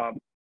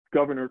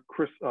 Governor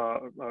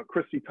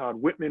Christy Todd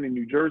Whitman in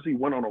New Jersey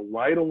went on a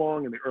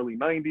ride-along in the early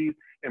 90s,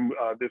 and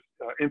this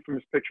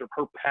infamous picture of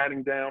her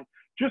patting down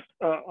just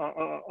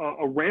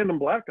a random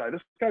Black guy.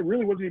 This guy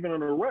really wasn't even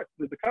under arrest.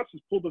 The cops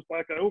just pulled this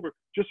Black guy over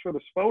just for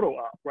this photo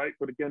op, right?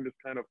 But again, this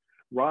kind of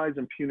rise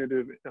in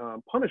punitive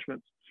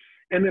punishments.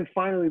 And then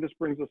finally, this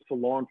brings us to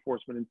law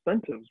enforcement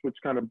incentives, which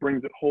kind of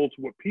brings it whole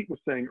to what Pete was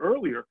saying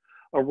earlier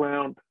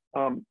around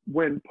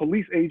when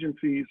police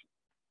agencies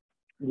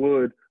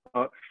would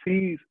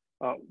seize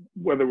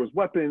whether it was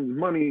weapons,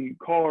 money,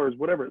 cars,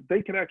 whatever,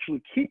 they could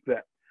actually keep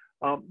that.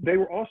 They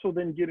were also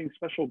then getting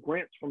special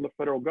grants from the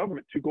federal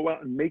government to go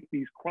out and make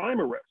these crime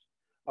arrests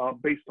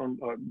based on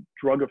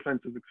drug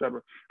offenses, et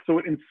cetera. So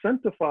it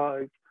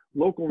incentivized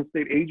local and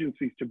state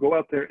agencies to go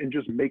out there and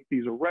just make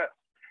these arrests.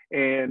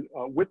 And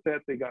with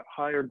that, they got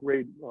higher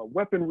grade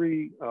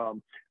weaponry,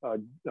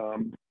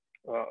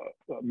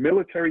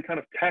 military kind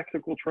of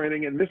tactical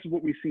training. And this is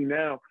what we see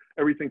now,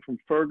 everything from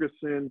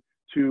Ferguson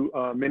to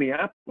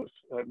Minneapolis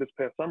this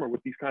past summer,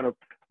 with these kind of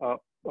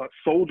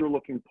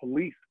soldier-looking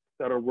police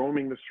that are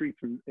roaming the streets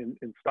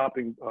and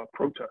stopping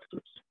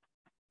protesters.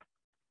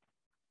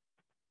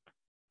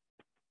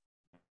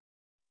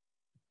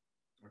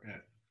 Okay.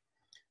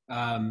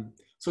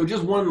 So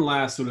just one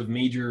last sort of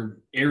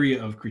major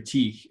area of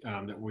critique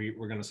that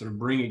we're going to sort of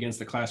bring against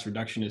the class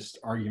reductionist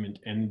argument,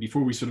 and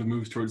before we sort of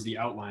move towards the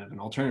outline of an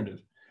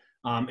alternative.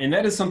 And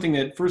that is something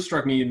that first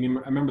struck me. I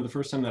remember the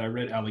first time that I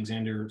read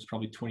Alexander, it was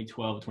probably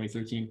 2012,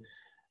 2013,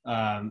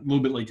 a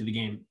little bit late to the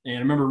game. And I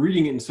remember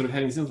reading it and sort of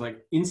having this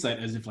like insight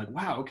as if like,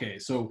 wow, okay,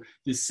 so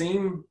this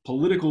same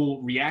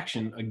political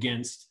reaction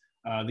against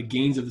the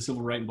gains of the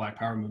civil rights and Black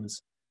Power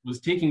movements was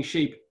taking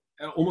shape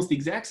at almost the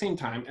exact same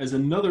time as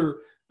another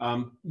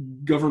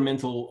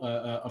governmental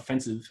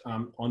offensive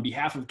on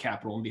behalf of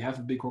capital, on behalf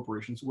of big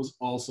corporations, was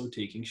also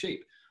taking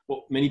shape.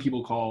 What many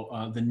people call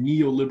the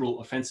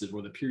neoliberal offensive,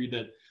 or the period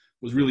that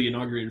was really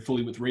inaugurated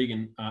fully with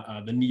Reagan,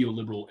 the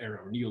neoliberal era,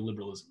 or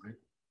neoliberalism, right?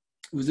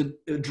 It was a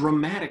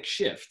dramatic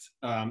shift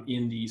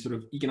in the sort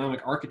of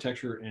economic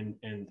architecture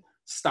and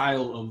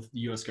style of the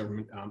US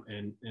government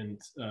and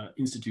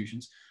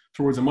institutions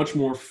towards a much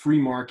more free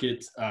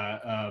market,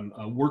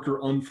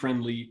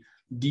 worker-unfriendly,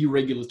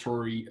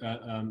 deregulatory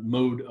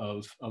mode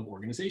of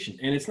organization.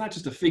 And it's not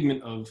just a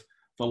figment of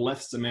the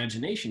left's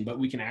imagination, but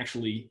we can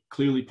actually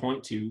clearly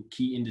point to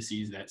key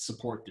indices that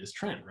support this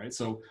trend, right?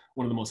 So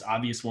one of the most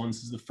obvious ones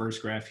is the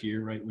first graph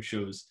here, right, which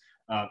shows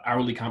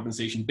hourly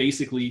compensation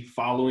basically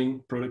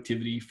following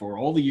productivity for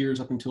all the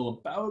years up until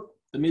about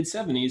the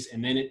mid-70s,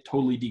 and then it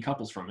totally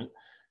decouples from it.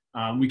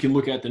 We can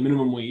look at the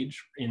minimum wage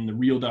in the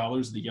real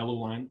dollars, the yellow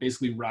line,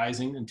 basically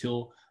rising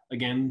until,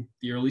 again,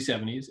 the early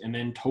 70s, and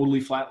then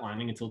totally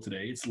flatlining until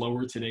today. It's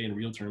lower today in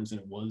real terms than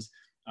it was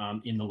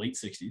in the late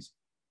 60s.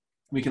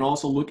 We can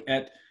also look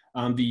at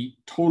the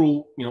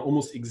total,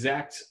 almost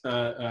exact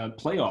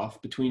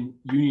playoff between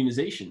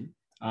unionization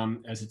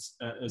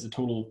as a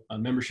total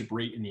membership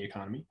rate in the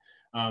economy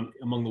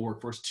among the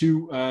workforce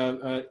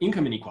to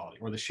income inequality,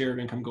 or the share of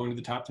income going to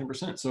the top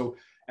 10%. So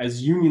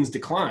as unions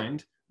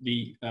declined,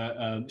 the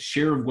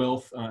share of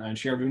wealth and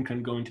share of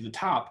income going to the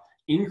top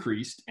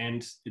increased,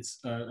 and it's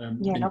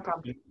no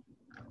problem.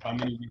 By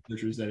many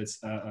researchers that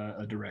it's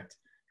a direct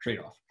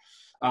trade-off.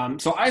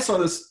 So I saw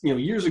this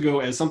years ago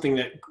as something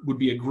that would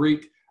be a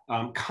great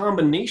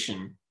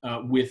combination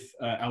with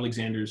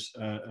Alexander's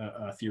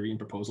theory and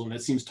proposal, and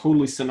that seems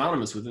totally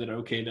synonymous with it.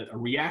 Okay, that a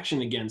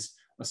reaction against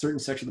a certain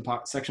section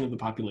of the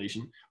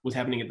population was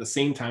happening at the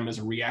same time as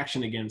a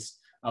reaction against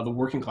the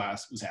working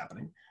class was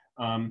happening.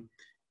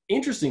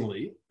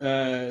 Interestingly,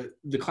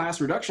 the class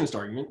reductionist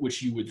argument,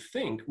 which you would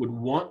think would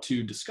want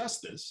to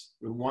discuss this,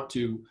 would want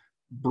to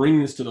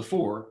bring this to the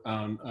fore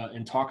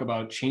and talk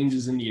about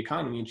changes in the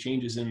economy and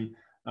changes in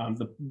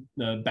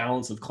the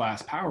balance of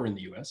class power in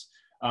the U.S.,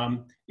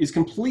 is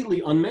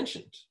completely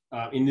unmentioned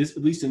in this,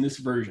 at least in this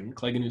version,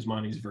 Clegg and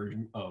Usmani's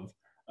version of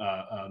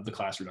the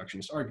class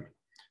reductionist argument.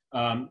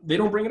 They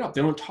don't bring it up.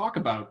 They don't talk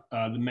about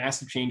the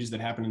massive changes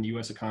that happened in the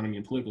U.S. economy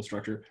and political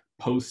structure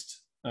post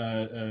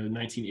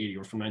 1980,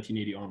 or from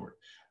 1980 onward,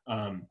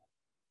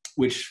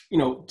 which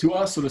to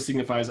us sort of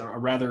signifies a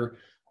rather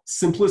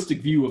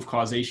simplistic view of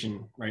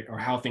causation, right, or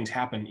how things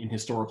happen in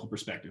historical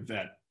perspective.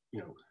 That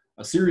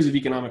a series of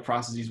economic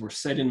processes were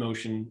set in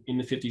motion in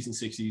the 50s and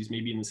 60s,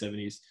 maybe in the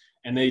 70s,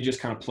 and they just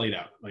kind of played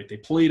out. Like they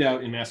played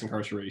out in mass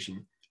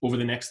incarceration over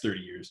the next 30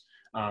 years.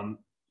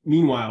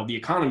 Meanwhile, the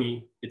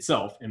economy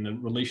itself and the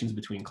relations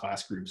between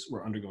class groups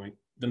were undergoing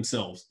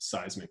themselves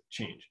seismic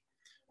change.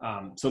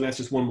 So that's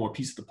just one more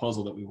piece of the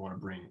puzzle that we want to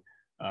bring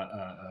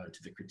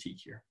to the critique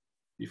here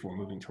before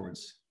moving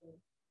towards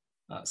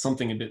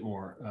something a bit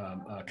more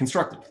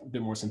constructive, a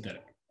bit more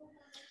synthetic.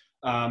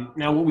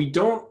 Now, what we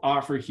don't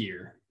offer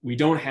here, we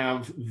don't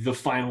have the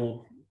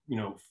final,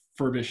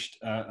 furbished,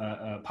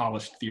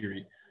 polished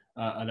theory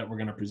that we're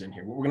going to present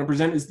here. What we're going to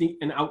present is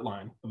an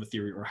outline of a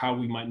theory, or how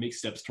we might make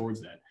steps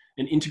towards that.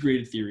 An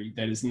integrated theory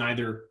that is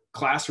neither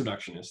class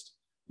reductionist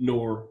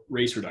nor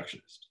race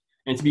reductionist.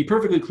 And to be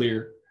perfectly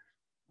clear,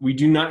 we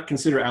do not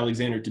consider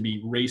Alexander to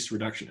be race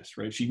reductionist,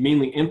 right? She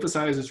mainly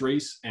emphasizes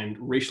race and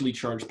racially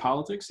charged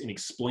politics in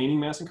explaining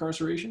mass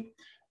incarceration,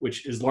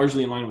 which is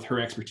largely in line with her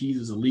expertise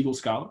as a legal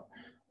scholar.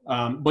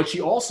 But she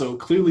also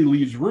clearly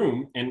leaves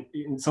room, and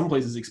in some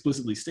places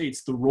explicitly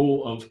states, the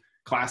role of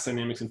class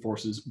dynamics and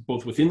forces,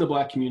 both within the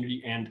Black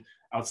community and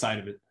outside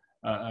of it,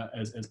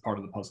 as part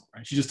of the puzzle,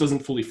 right? She just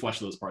doesn't fully flesh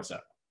those parts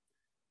out.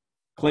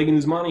 Clegg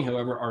and Usmani,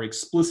 however, are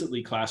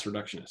explicitly class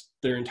reductionist.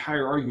 Their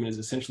entire argument is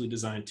essentially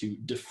designed to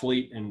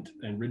deflate and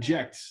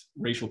reject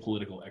racial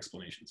political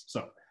explanations.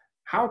 So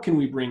how can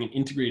we bring an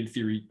integrated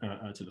theory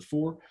to the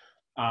fore?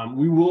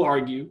 We will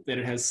argue that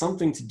it has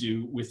something to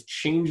do with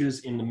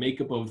changes in the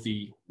makeup of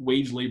the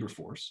wage labor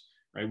force,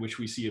 right, which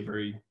we see a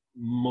very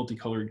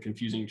multicolored,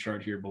 confusing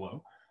chart here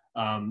below.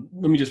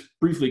 Let me just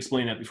briefly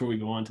explain that before we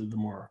go on to the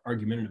more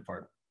argumentative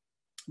part.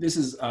 This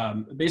is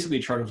basically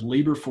a chart of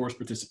labor force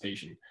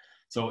participation.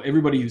 So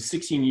everybody who's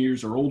 16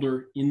 years or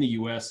older in the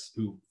US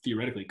who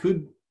theoretically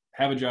could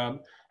have a job,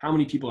 how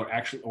many people are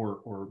actually,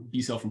 or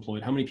be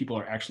self-employed, how many people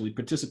are actually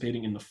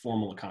participating in the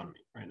formal economy,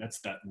 right? That's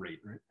that rate,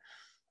 right?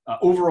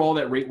 Overall,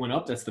 that rate went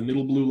up. That's the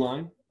middle blue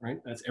line, right?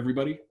 That's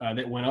everybody.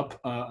 That went up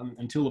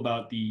until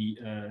about the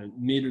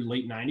mid or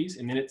late 90s,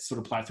 and then it sort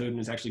of plateaued and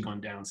has actually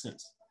gone down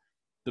since.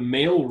 The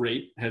male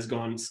rate has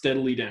gone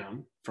steadily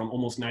down from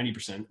almost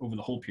 90% over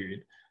the whole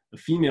period. The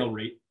female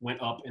rate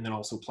went up and then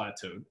also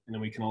plateaued. And then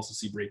we can also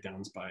see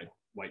breakdowns by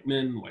white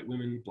men, white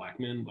women, black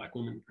men, black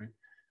women, right?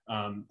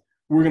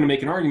 We're going to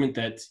make an argument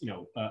that,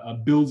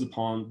 builds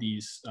upon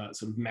these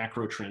sort of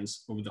macro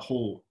trends over the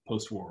whole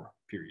post-war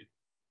period.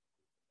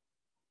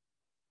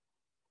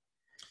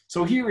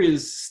 So here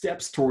is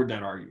steps toward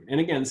that argument. And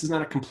again, this is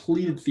not a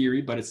completed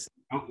theory, but it's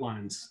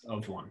outlines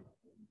of one.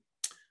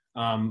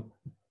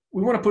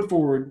 We want to put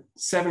forward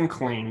 7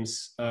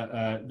 claims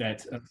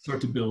that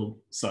start to build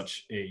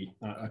such a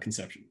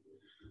conception.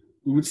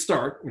 We'd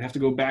have to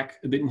go back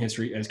a bit in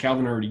history, as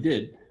Calvin already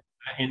did,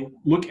 and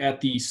look at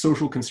the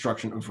social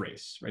construction of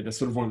race, right? That's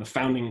sort of one of the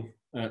founding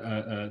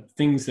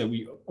things that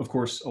we, of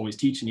course, always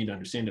teach. You need to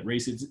understand that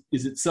race is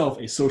itself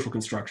a social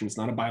construction. It's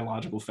not a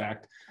biological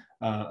fact.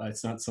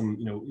 It's not some,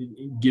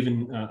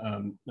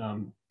 given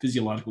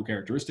physiological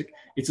characteristic.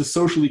 It's a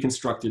socially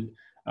constructed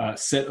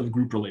set of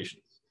group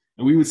relations.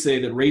 And we would say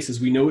that race,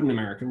 as we know it in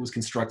America, was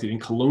constructed in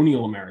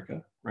colonial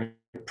America, right,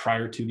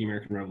 prior to the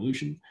American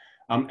Revolution,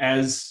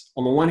 as,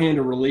 on the one hand,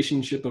 a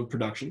relationship of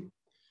production,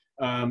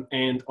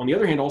 and on the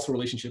other hand, also a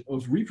relationship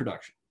of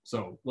reproduction.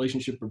 So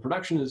relationship of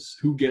production is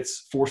who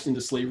gets forced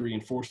into slavery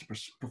and forced to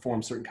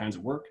perform certain kinds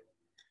of work.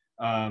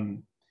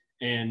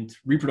 And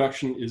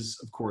reproduction is,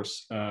 of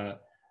course,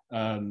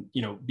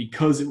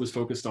 because it was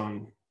focused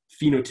on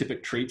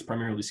phenotypic traits,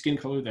 primarily skin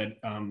color, that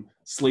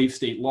slave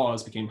state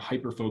laws became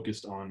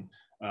hyper-focused on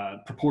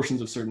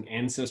proportions of certain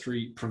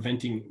ancestry,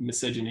 preventing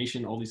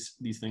miscegenation, all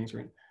these things,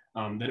 right?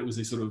 That it was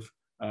a sort of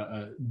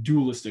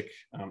dualistic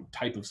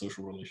type of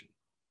social relation.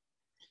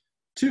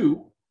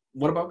 2,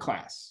 what about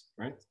class,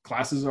 right?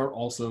 Classes are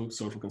also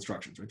social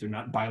constructions, right? They're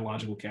not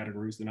biological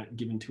categories. They're not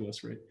given to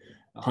us, right?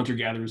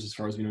 Hunter-gatherers, as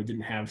far as we know,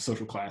 didn't have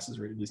social classes,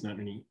 right? At least not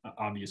in any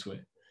obvious way.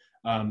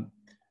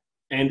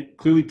 And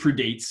clearly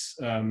predates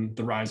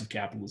the rise of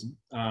capitalism,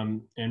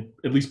 and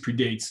at least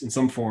predates in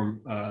some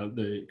form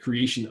the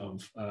creation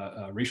of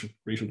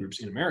racial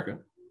groups in America.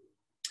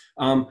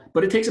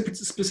 But it takes a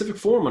specific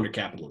form under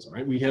capitalism,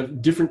 right? We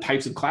have different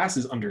types of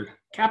classes under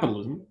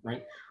capitalism,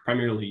 right?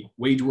 Primarily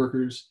wage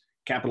workers,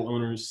 capital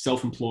owners,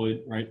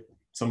 self-employed, right?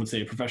 Some would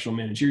say a professional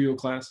managerial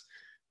class,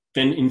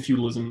 then in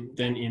feudalism,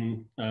 then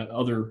in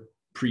other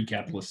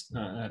pre-capitalist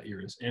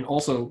eras, and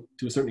also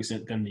to a certain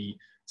extent, then the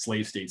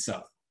slave state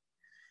South.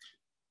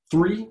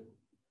 3,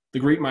 the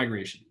Great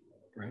Migration,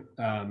 right?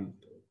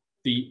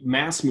 The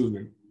mass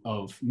movement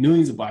of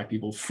millions of Black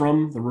people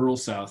from the rural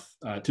South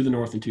to the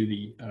North and to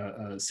the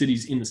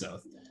cities in the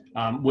South.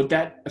 What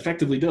that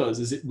effectively does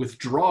is it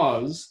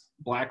withdraws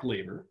Black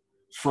labor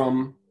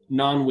from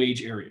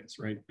non-wage areas,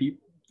 right?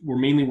 We're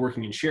mainly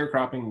working in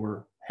sharecropping.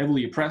 We're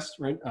heavily oppressed,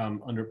 right?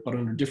 But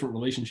under different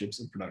relationships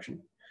of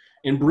production,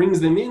 and brings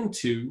them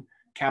into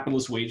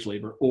capitalist wage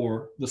labor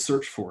or the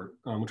search for it,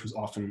 which was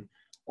all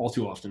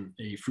too often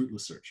a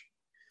fruitless search,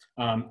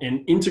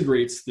 and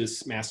integrates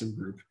this massive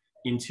group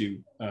into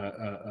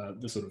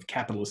the sort of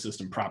capitalist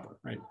system proper,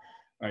 right?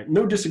 All right,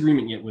 no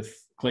disagreement yet with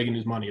Clegg and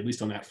Usmani, at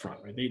least on that front,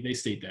 right? They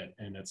state that,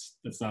 and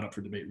that's not up for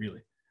debate,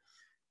 really.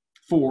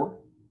 4,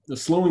 the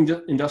slowing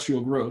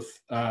industrial growth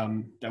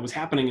that was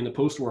happening in the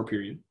post-war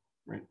period,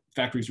 right?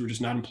 Factories were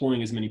just not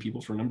employing as many people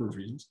for a number of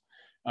reasons,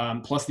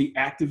 plus the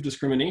active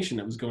discrimination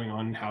that was going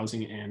on in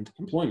housing and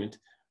employment.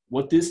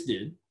 What this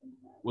did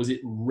was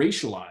it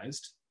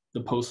racialized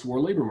the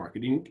post-war labor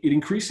market. It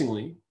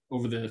increasingly,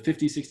 over the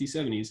 50s, 60s,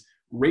 70s,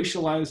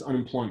 racialized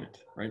unemployment,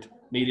 right?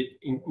 Made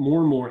it more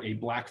and more a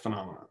Black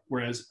phenomenon.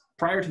 Whereas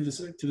prior to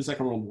the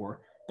Second World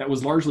War, that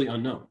was largely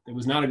unknown. It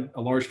was not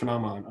a large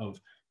phenomenon of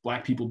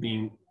Black people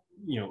being,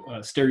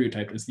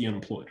 stereotyped as the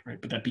unemployed,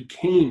 right? But that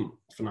became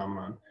a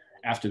phenomenon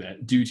after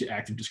that due to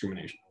active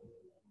discrimination.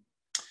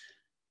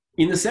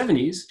 In the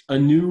 70s, a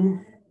new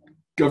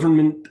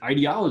government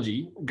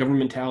ideology,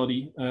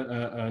 governmentality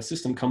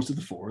system comes to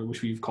the fore,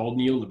 which we've called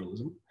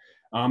neoliberalism,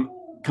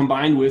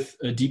 combined with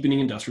a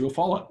deepening industrial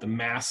fallout, the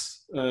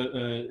mass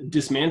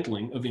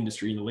dismantling of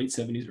industry in the late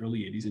 70s, early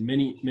 80s in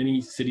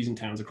many cities and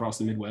towns across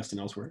the Midwest and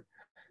elsewhere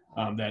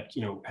that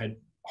had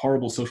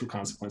horrible social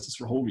consequences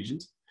for whole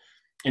regions.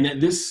 And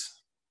that this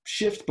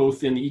shift,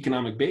 both in the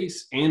economic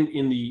base and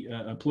in the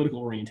political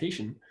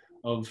orientation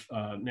of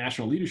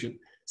national leadership,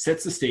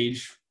 sets the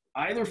stage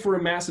either for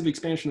a massive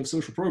expansion of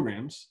social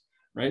programs,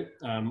 right,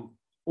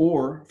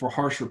 or for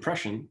harsh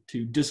repression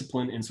to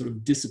discipline and sort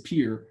of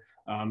disappear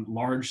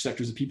large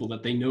sectors of people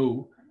that they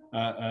know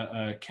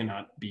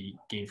cannot be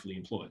gainfully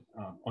employed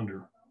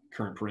under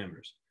current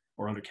parameters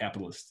or under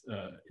capitalist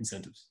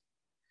incentives.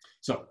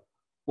 So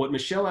what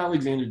Michelle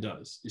Alexander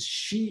does is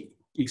she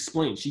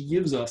explains, she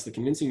gives us the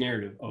convincing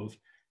narrative of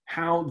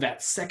how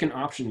that second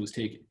option was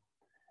taken.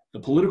 The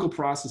political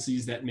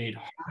processes that made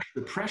harsh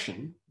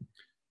repression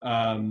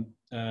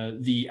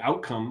the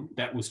outcome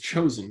that was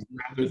chosen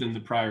rather than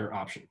the prior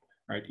option,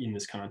 right, in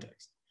this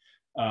context.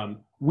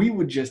 We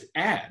would just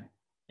add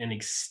and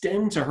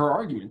extend to her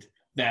argument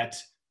that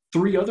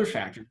three other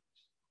factors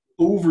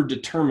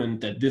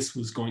over-determined that this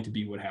was going to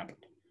be what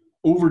happened.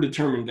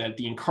 Over-determined that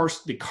the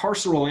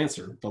carceral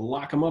answer, the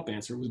lock 'em up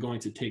answer, was going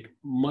to take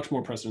much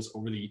more precedence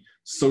over the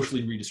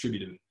socially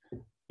redistributive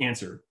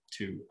answer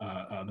to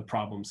the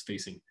problems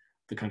facing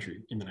the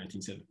country in the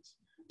 1970s.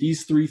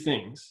 These three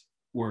things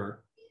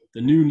were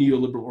the new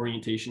neoliberal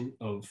orientation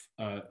of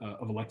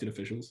elected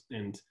officials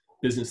and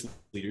business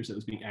leaders that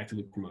was being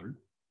actively promoted.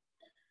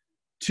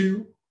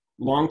 2,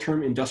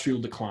 long-term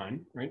industrial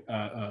decline, right?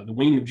 The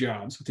waning of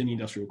jobs within the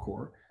industrial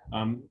core,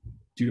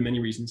 due to many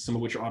reasons, some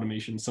of which are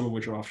automation, some of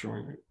which are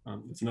offshoring. Right?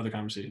 It's another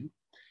conversation.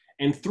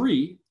 And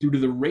 3, due to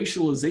the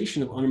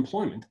racialization of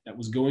unemployment that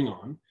was going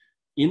on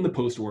in the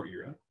post-war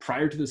era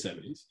prior to the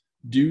 70s,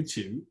 due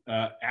to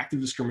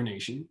active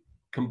discrimination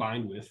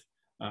combined with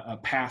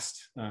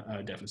past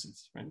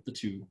deficits. Right? The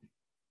two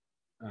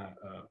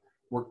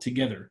work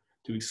together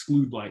to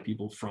exclude Black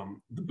people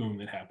from the boom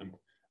that happened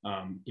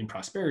in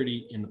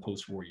prosperity in the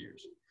post-war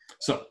years.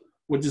 So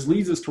what this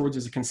leads us towards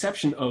is a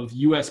conception of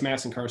US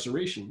mass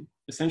incarceration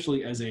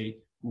essentially as a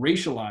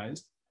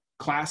racialized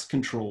class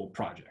control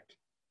project.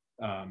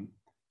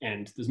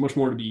 And there's much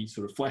more to be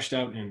sort of fleshed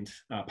out and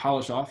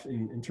polished off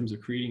in terms of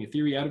creating a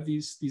theory out of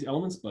these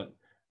elements, but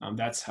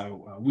that's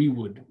how we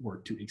would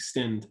work to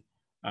extend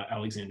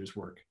Alexander's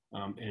work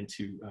and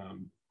to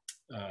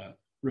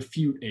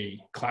refute a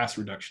class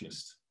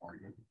reductionist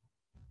argument.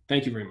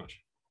 Thank you very much.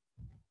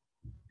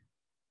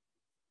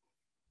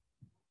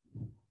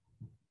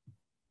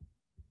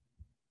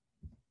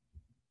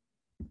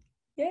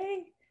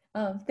 Yay.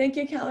 Thank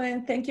you,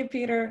 Calvin. Thank you,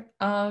 Peter.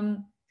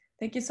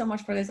 Thank you so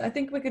much for this. I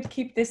think we could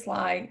keep this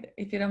slide,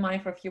 if you don't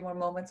mind, for a few more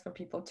moments for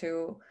people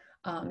to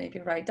maybe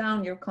write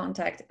down your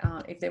contact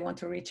if they want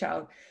to reach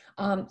out.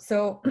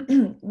 So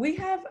we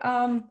have,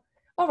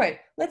 all right,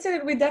 let's say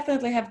that we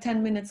definitely have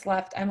 10 minutes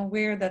left. I'm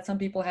aware that some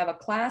people have a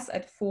class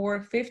at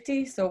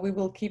 4:50, so we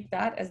will keep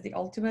that as the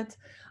ultimate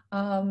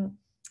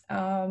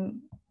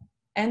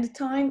end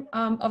time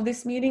of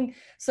this meeting.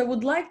 So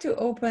would like to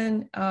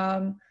open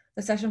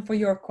the session for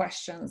your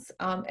questions.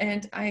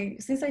 And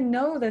since I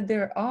know that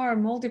there are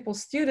multiple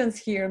students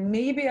here,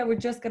 maybe I would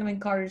just kind of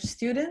encourage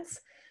students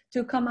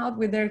to come out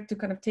with to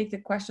kind of take the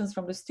questions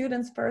from the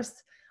students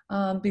first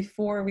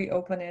before we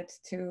open it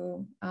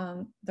to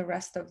the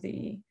rest of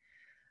the,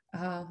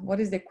 what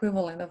is the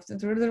equivalent of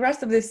the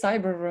rest of this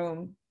cyber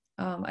room.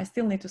 I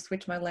still need to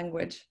switch my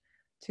language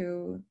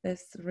to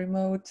this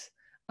remote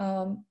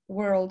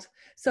world.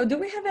 So do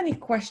we have any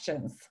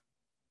questions?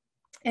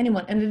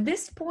 Anyone? And at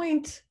this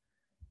point,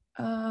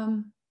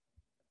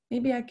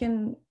 maybe I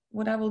can,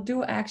 what I will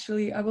do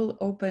actually, I will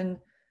open,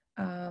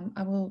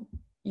 I will,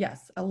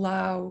 yes,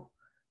 allow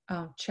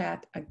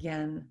chat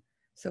again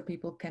so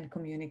people can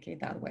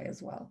communicate that way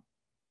as well.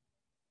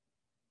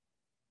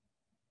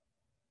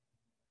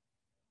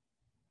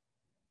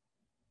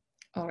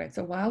 All right,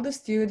 so while the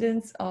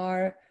students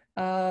are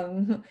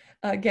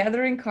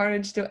gathering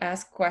courage to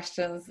ask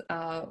questions,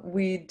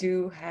 we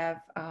do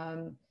have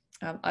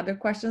other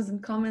questions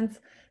and comments.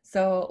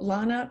 So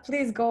Lana,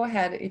 please go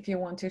ahead if you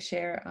want to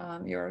share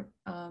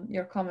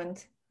your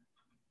comment.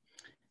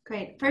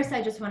 Great. First,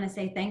 I just want to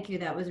say thank you.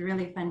 That was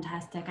really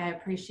fantastic. I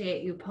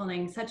appreciate you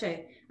pulling such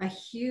a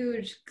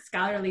huge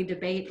scholarly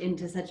debate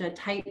into such a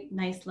tight,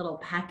 nice little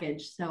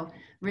package. So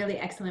really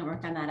excellent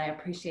work on that. I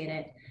appreciate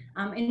it.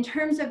 In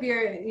terms of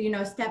your,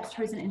 steps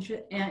towards an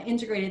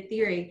integrated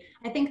theory,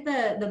 I think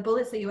the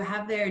bullets that you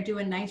have there do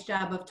a nice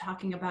job of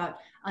talking about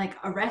like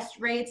arrest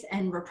rates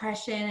and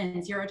repression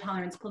and zero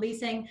tolerance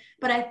policing.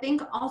 But I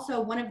think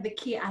also one of the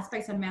key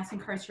aspects of mass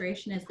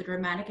incarceration is the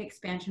dramatic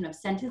expansion of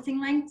sentencing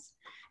lengths.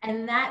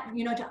 And that,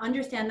 to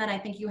understand that, I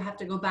think you have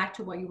to go back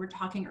to what you were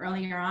talking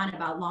earlier on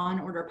about law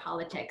and order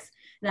politics,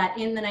 that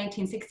in the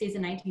 1960s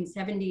and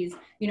 1970s,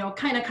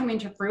 kind of coming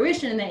to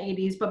fruition in the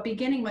 80s, but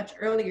beginning much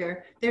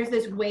earlier, there's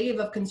this wave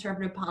of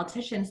conservative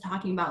politicians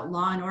talking about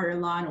law and order,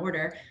 law and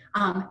order.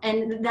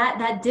 And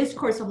that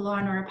discourse of law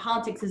and order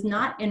politics is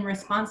not in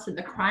response to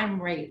the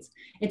crime rates.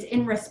 It's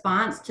in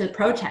response to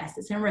protests.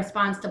 It's in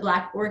response to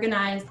Black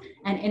organized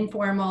and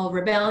informal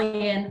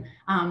rebellion,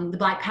 the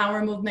Black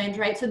Power movement,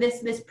 right? So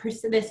this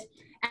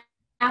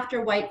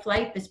after white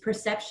flight, this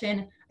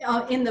perception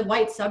in the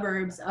white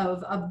suburbs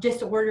of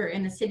disorder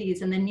in the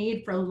cities and the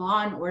need for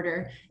law and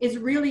order is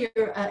really,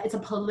 it's a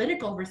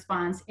political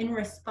response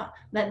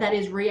that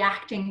is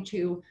reacting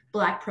to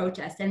Black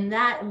protests. And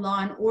that law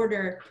and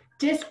order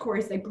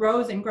discourse that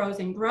grows and grows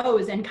and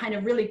grows and kind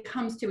of really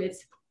comes to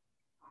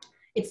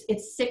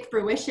its sick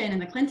fruition in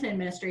the Clinton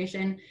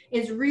administration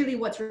is really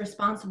what's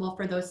responsible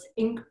for those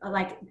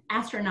like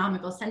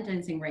astronomical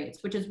sentencing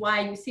rates, which is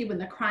why you see when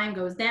the crime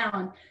goes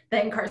down,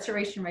 the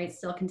incarceration rates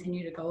still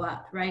continue to go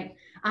up, right?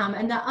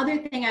 And the other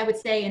thing I would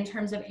say in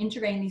terms of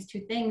integrating these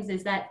two things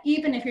is that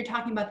even if you're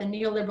talking about the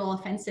neoliberal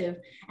offensive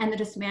and the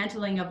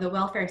dismantling of the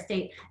welfare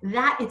state,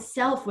 that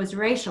itself was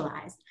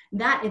racialized.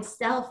 That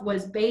itself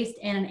was based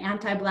in an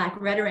anti-Black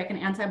rhetoric and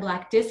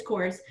anti-Black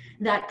discourse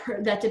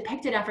that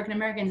depicted African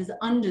Americans as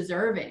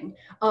undeserving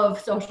of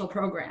social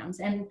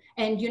programs. And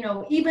you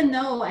know, even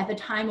though at the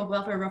time of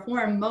welfare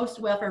reform, most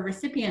welfare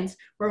recipients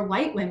were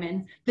white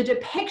women, the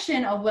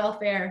depiction of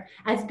welfare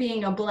as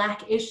being a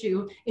Black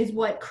issue is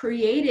what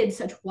created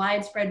such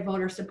widespread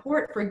voter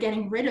support for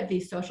getting rid of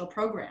these social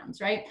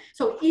programs, right?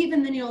 So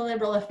even the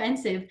neoliberal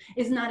offensive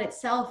is not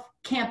itself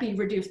can't be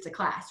reduced to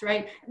class,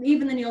 right?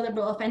 Even the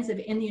neoliberal offensive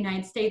in the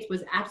United States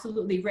was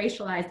absolutely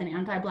racialized and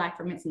anti-Black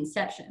from its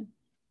inception.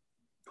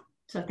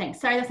 So thanks.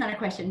 Sorry, that's not a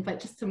question,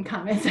 but just some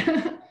comments.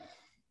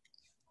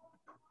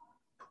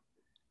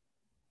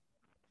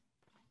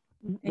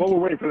 While we're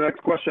waiting for the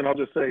next question, I'll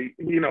just say,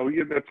 you know,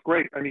 that's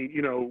great. I mean,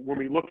 you know, when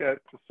we look at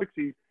the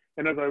 60s,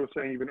 and as I was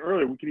saying even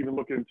earlier, we could even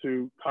look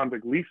into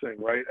convict leasing,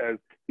 right, as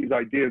these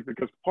ideas,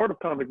 because part of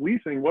convict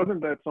leasing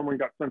wasn't that someone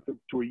got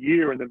sentenced to a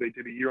year and then they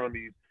did a year on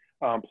these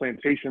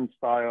plantation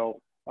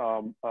style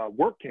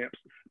work camps,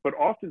 but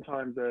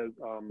oftentimes, as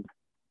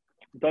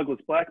Douglas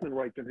Blackman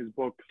writes in his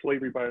book,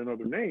 Slavery by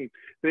Another Name,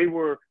 they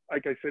were,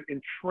 like I said,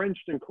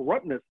 entrenched in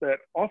corruptness that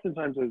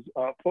oftentimes as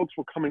folks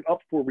were coming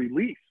up for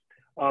release,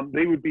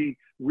 they would be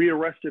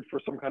rearrested for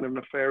some kind of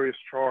nefarious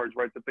charge,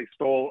 right, that they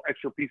stole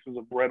extra pieces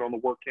of bread on the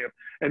work camp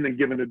and then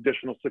given an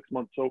additional 6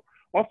 months. So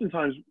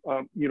oftentimes,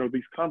 you know,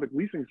 these convict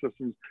leasing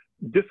systems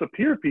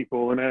disappear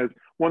people. And as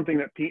one thing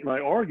that Pete and I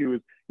argue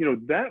is, you know,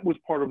 that was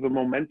part of the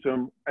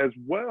momentum as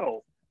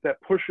well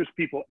that pushes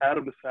people out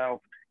of the South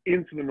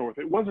into the North.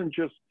 It wasn't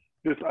just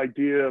this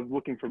idea of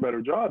looking for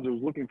better jobs, it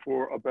was looking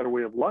for a better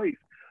way of life.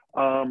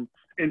 And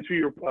to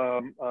your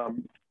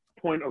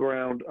point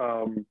around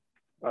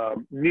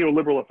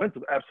neoliberal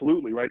offensive,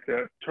 absolutely, right?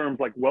 The terms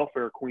like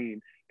welfare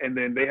queen, and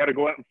then they had to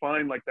go out and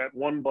find like that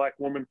one Black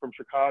woman from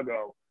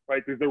Chicago,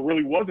 right? Because there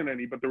really wasn't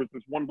any, but there was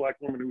this one Black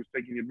woman who was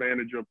taking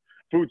advantage of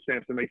food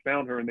stamps, and they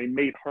found her and they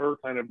made her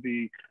kind of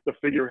the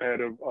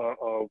figurehead of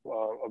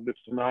this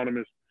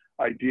synonymous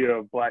idea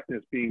of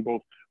Blackness being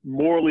both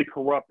morally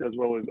corrupt as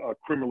well as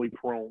criminally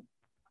prone.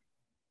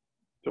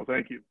 So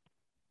thank you.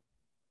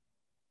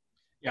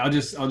 Yeah, I'll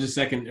just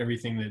second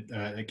everything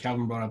that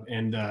Calvin brought up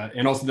and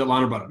also that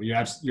Lana brought up.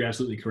 You're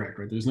absolutely correct,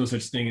 right? There's no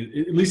such thing,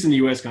 at least in the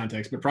U.S.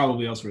 context, but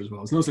probably elsewhere as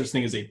well. There's no such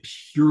thing as a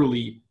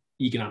purely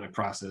economic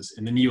process,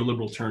 and the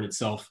neoliberal turn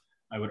itself,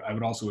 I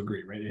would also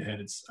agree, right? It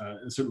had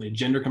certainly a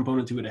gender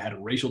component to it. It had a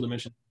racial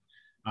dimension,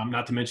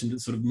 not to mention the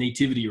sort of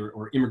nativity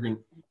or immigrant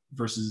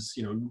versus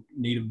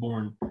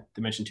native-born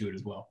dimension to it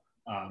as well.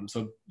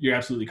 So you're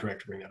absolutely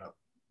correct to bring that up.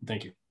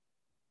 Thank you.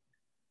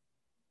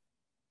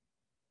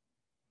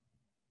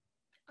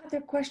 Other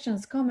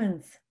questions,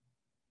 comments?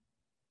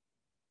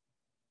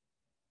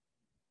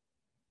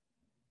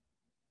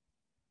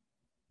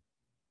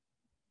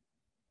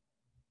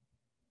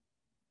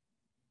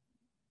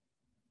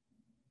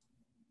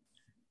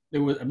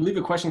 There was, I believe,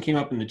 a question came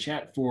up in the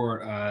chat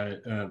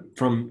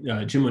from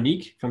Jim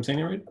Monique, if I'm saying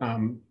that right.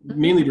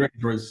 Mainly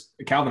directed towards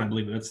Calvin, I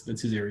believe.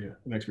 That's his area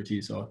of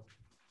expertise. So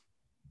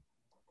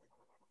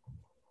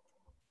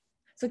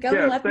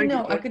Calvin, let me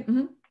know. I could.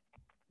 Mm-hmm.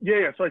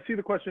 Yeah. So I see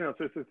the question now.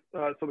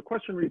 So the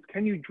question reads,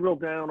 can you drill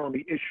down on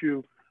the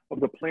issue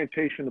of the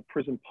plantation to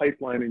prison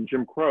pipeline in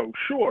Jim Crow?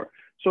 Sure.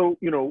 So,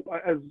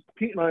 as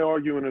Pete and I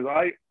argue, and as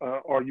I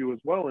argue as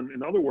well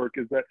in other work,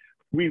 is that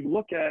we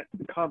look at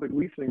the convict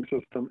leasing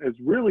system as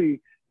really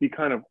the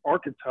kind of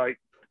archetype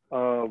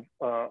of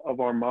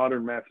our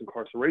modern mass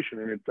incarceration.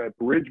 And it's that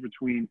bridge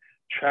between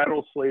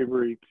chattel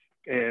slavery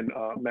and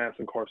mass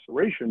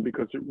incarceration,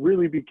 because it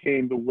really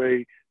became the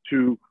way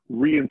to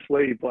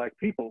re-enslave Black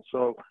people.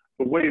 So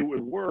the way it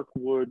would work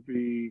would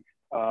be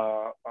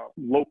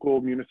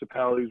local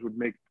municipalities would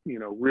make,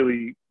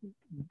 really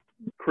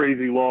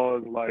crazy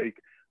laws like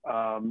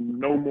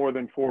no more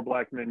than 4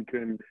 Black men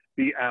can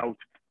be out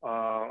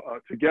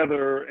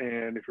together,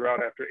 and if you're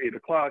out after 8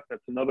 o'clock,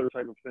 that's another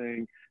type of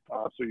thing.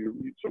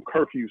 So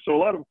curfew. So a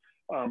lot of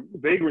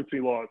vagrancy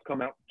laws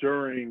come out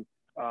during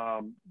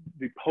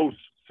the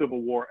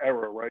post-Civil War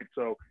era, right?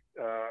 So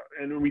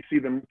and we see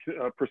them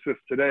persist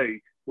today,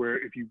 where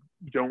if you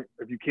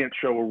can't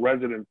show a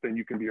residence, then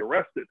you can be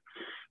arrested.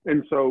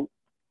 And so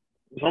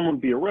someone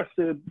would be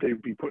arrested,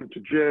 they'd be put into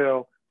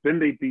jail, then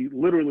they'd be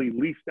literally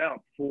leased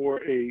out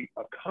for a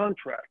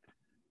contract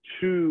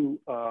to,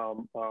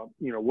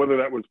 whether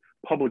that was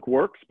public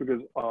works, because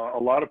a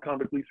lot of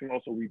convict leasing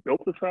also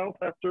rebuilt the South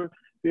after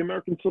the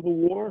American Civil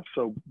War.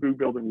 So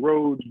building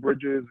roads,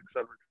 bridges,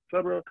 et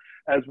cetera,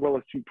 as well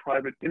as to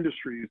private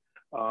industries.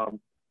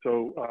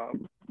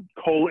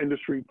 Coal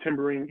industry,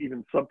 timbering,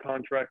 even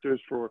subcontractors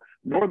for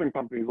northern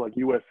companies like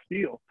U.S.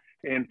 Steel.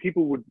 And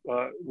people would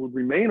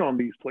remain on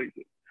these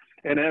places.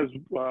 And as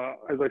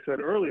I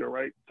said earlier,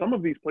 right, some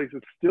of these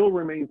places still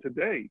remain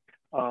today.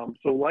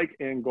 So like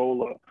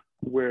Angola,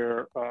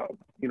 where,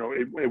 you know,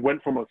 it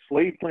went from a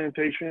slave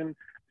plantation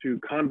to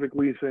convict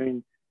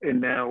leasing and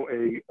now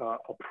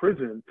a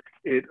prison,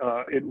 it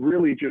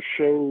really just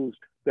shows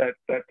that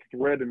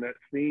thread and that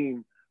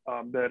theme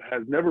that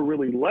has never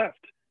really left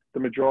the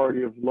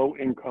majority of low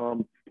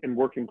income and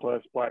working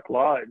class Black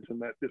lives,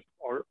 and that this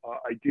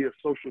idea of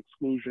social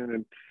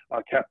exclusion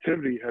and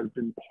captivity has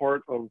been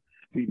part of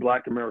the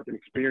Black American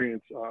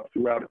experience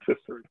throughout its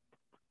history.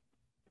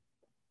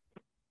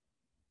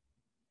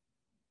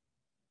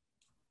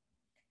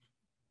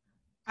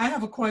 I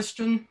have a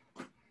question.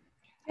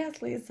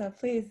 Yes, Lisa,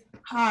 please.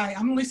 Hi,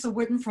 I'm Lisa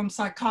Witten from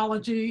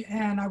psychology,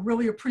 and I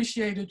really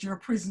appreciated your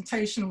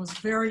presentation. It was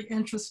very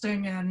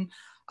interesting and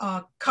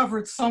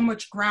covered so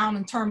much ground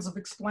in terms of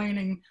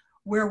explaining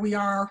where we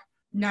are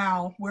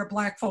now, where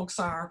Black folks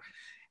are.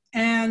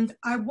 And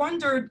I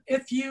wondered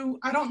if you,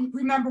 I don't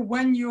remember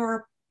when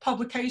your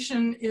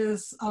publication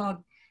is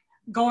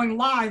going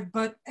live,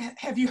 but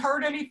have you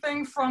heard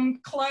anything from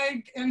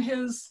Clegg and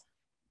his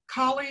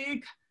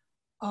colleague?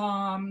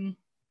 And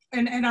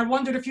I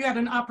wondered if you had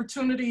an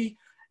opportunity.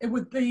 It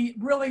would be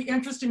really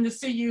interesting to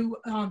see you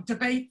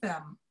debate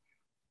them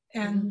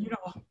and, you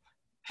know,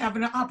 have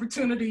an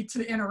opportunity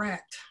to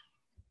interact.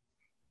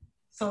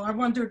 So I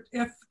wondered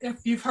if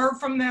you've heard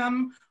from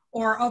them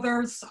or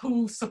others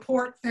who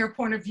support their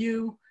point of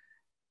view,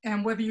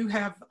 and whether you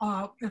have,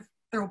 if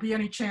there will be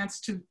any chance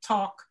to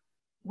talk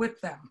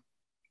with them.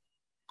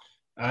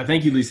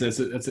 Thank you, Lisa.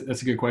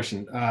 That's a good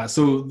question.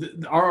 So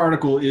our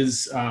article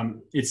is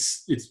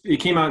it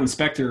came out in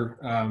Spectre,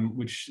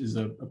 which is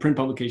a print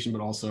publication,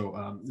 but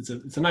also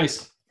it's a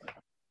nice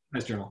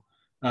journal,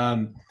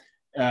 and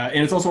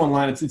it's also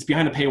online. It's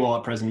behind a paywall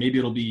at present. Maybe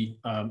it'll be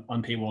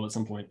unpaywalled at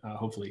some point,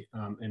 hopefully,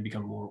 and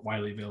become more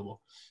widely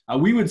available.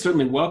 We would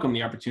certainly welcome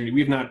the opportunity. We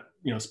have not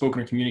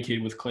spoken or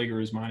communicated with Clegg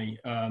or Usmani,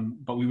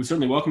 but we would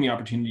certainly welcome the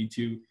opportunity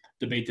to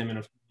debate them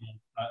and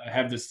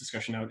have this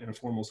discussion out in a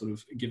formal sort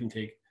of give and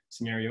take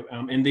scenario,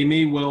 and they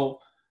may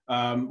well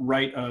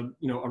write a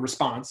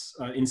response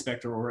in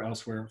Spectre or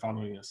elsewhere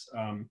following this.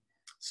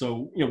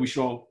 So we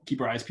should all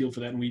keep our eyes peeled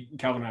for that, and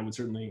Calvin and I would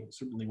certainly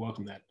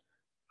welcome that,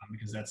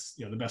 because that's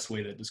the best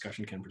way that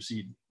discussion can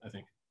proceed, I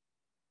think.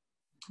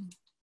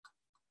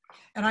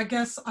 And I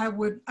guess I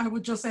would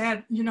just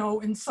add,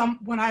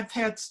 when I've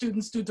had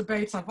students do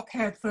debates, I've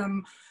had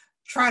them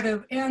try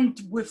to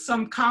end with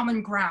some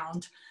common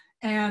ground,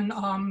 and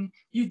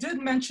you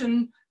did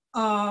mention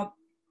a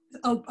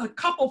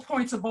couple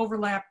points of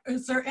overlap.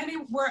 Is there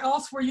anywhere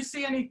else where you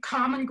see any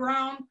common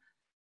ground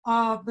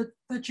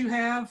that you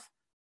have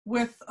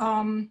with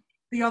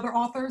the other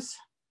authors?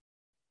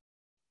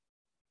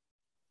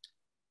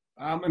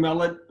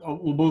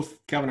 We'll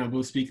both, Calvin and I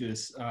both speak to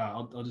this.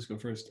 I'll just go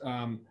first.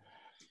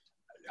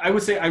 I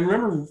would say I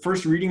remember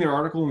first reading their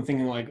article and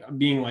thinking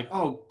being like,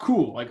 oh,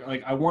 cool.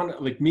 I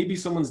want, maybe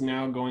someone's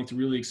now going to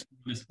really explore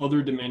this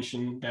other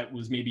dimension that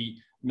was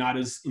maybe not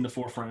as in the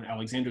forefront of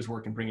Alexander's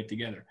work and bring it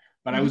together.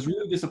 But I was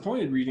really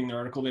disappointed reading the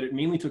article that it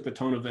mainly took the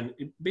tone of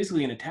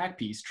basically an attack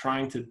piece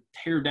trying to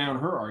tear down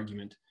her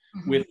argument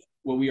with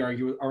what we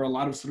argue are a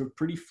lot of sort of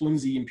pretty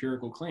flimsy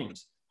empirical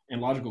claims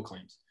and logical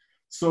claims.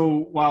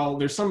 So while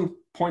there's some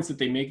points that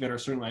they make that are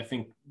certainly, I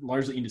think,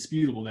 largely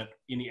indisputable, that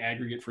in the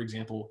aggregate, for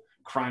example,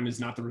 crime is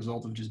not the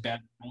result of just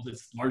bad rules,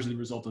 it's largely the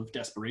result of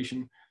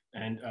desperation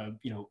and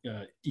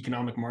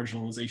economic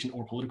marginalization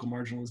or political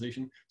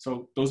marginalization.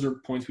 So those are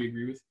points we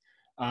agree with.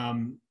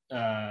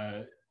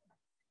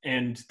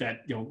 And that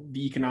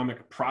the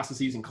economic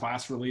processes and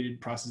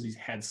class-related processes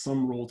had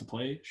some role to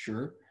play,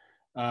 sure.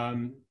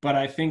 But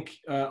I think,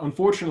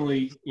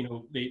 unfortunately,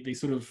 they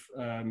sort of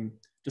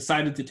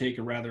decided to take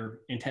a rather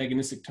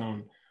antagonistic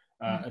tone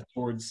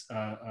towards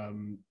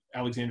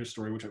Alexander's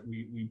story, which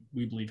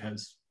we believe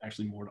has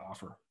actually more to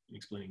offer in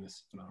explaining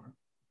this phenomenon.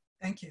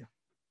 Thank you.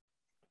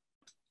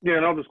 Yeah,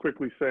 and I'll just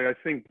quickly say, I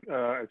think,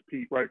 as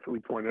Pete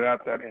rightfully pointed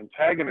out, that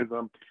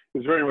antagonism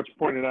is very much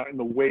pointed out in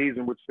the ways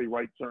in which they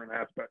write certain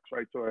aspects,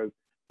 right? So as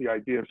the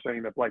idea of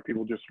saying that Black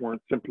people just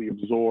weren't simply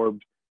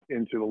absorbed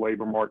into the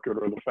labor market,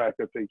 or the fact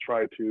that they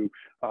try to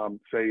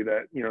say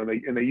that,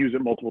 they use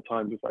it multiple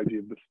times, this idea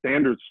of the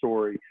standard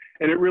story.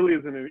 And it really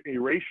is an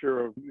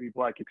erasure of the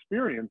Black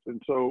experience.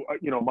 And so,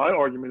 my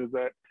argument is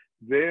that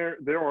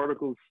their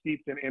articles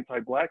steeped in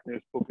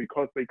anti-Blackness, but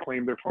because they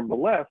claim they're from the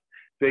left,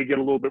 they get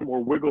a little bit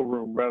more wiggle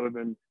room rather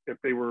than if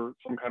they were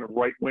some kind of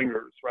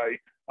right-wingers, right?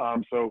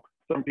 So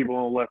some people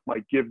on the left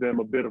might give them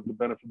a bit of the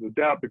benefit of the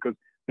doubt because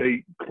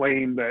they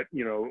claim that,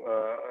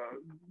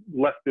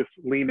 leftist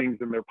leanings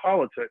in their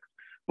politics.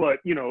 But,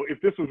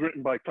 if this was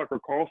written by Tucker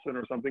Carlson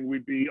or something,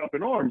 we'd be up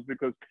in arms,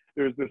 because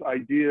there's this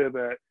idea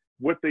that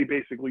what they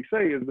basically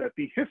say is that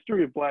the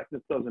history of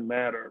Blackness doesn't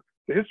matter.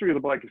 The history of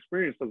the Black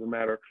experience doesn't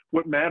matter.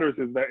 What matters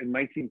is that in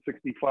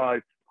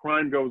 1965,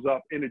 crime goes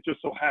up, and it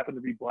just so happened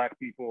to be Black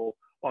people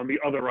on the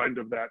other end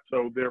of that.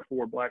 So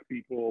therefore, Black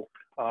people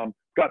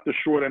got the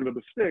short end of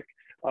the stick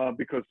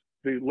because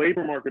the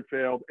labor market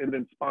failed, and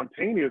then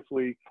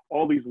spontaneously,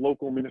 all these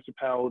local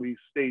municipalities,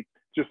 states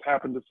just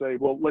happened to say,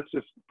 well, let's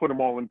just put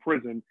them all in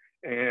prison.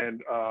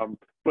 And,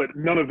 but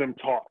none of them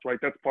talked, right?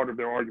 That's part of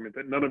their argument,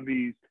 that none of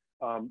these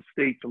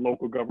states and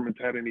local governments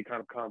had any kind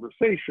of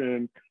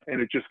conversation,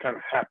 and it just kind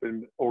of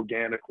happened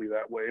organically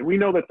that way. And we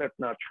know that that's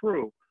not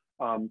true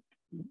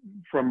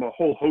from a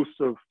whole host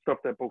of stuff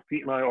that both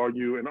Pete and I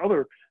argue, and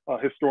other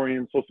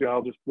historians,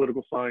 sociologists,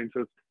 political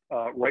scientists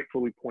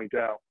rightfully point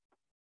out,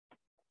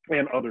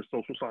 and other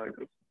social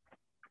scientists.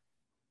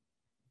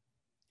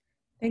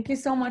 Thank you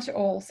so much,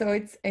 all. So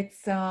it's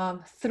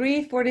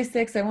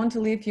 3:46. I want to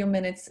leave a few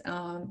minutes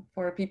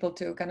for people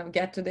to kind of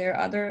get to their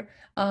other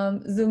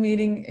Zoom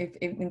meeting if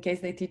in case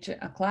they teach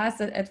a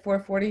class at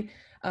 4:40,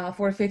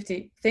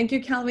 4:50. Thank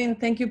you, Calvin.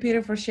 Thank you,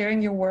 Peter, for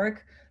sharing your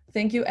work.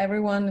 Thank you,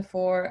 everyone,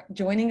 for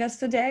joining us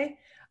today.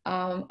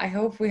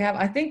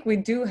 I think we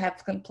do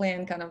have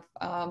planned kind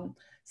of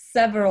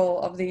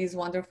several of these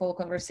wonderful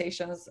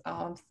conversations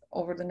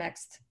over the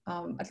next,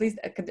 at least,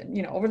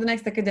 over the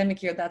next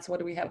academic year. That's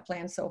what we have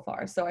planned so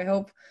far. So I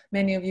hope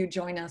many of you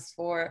join us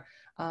for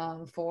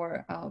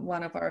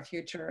one of our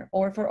future,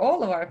 or for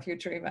all of our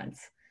future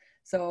events.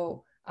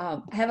 So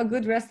have a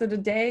good rest of the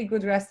day,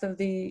 good rest of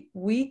the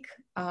week,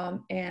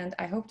 and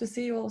I hope to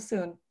see you all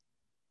soon.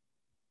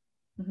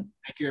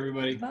 Thank you,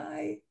 everybody.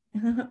 Bye.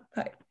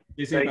 Bye.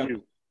 Thank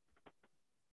you.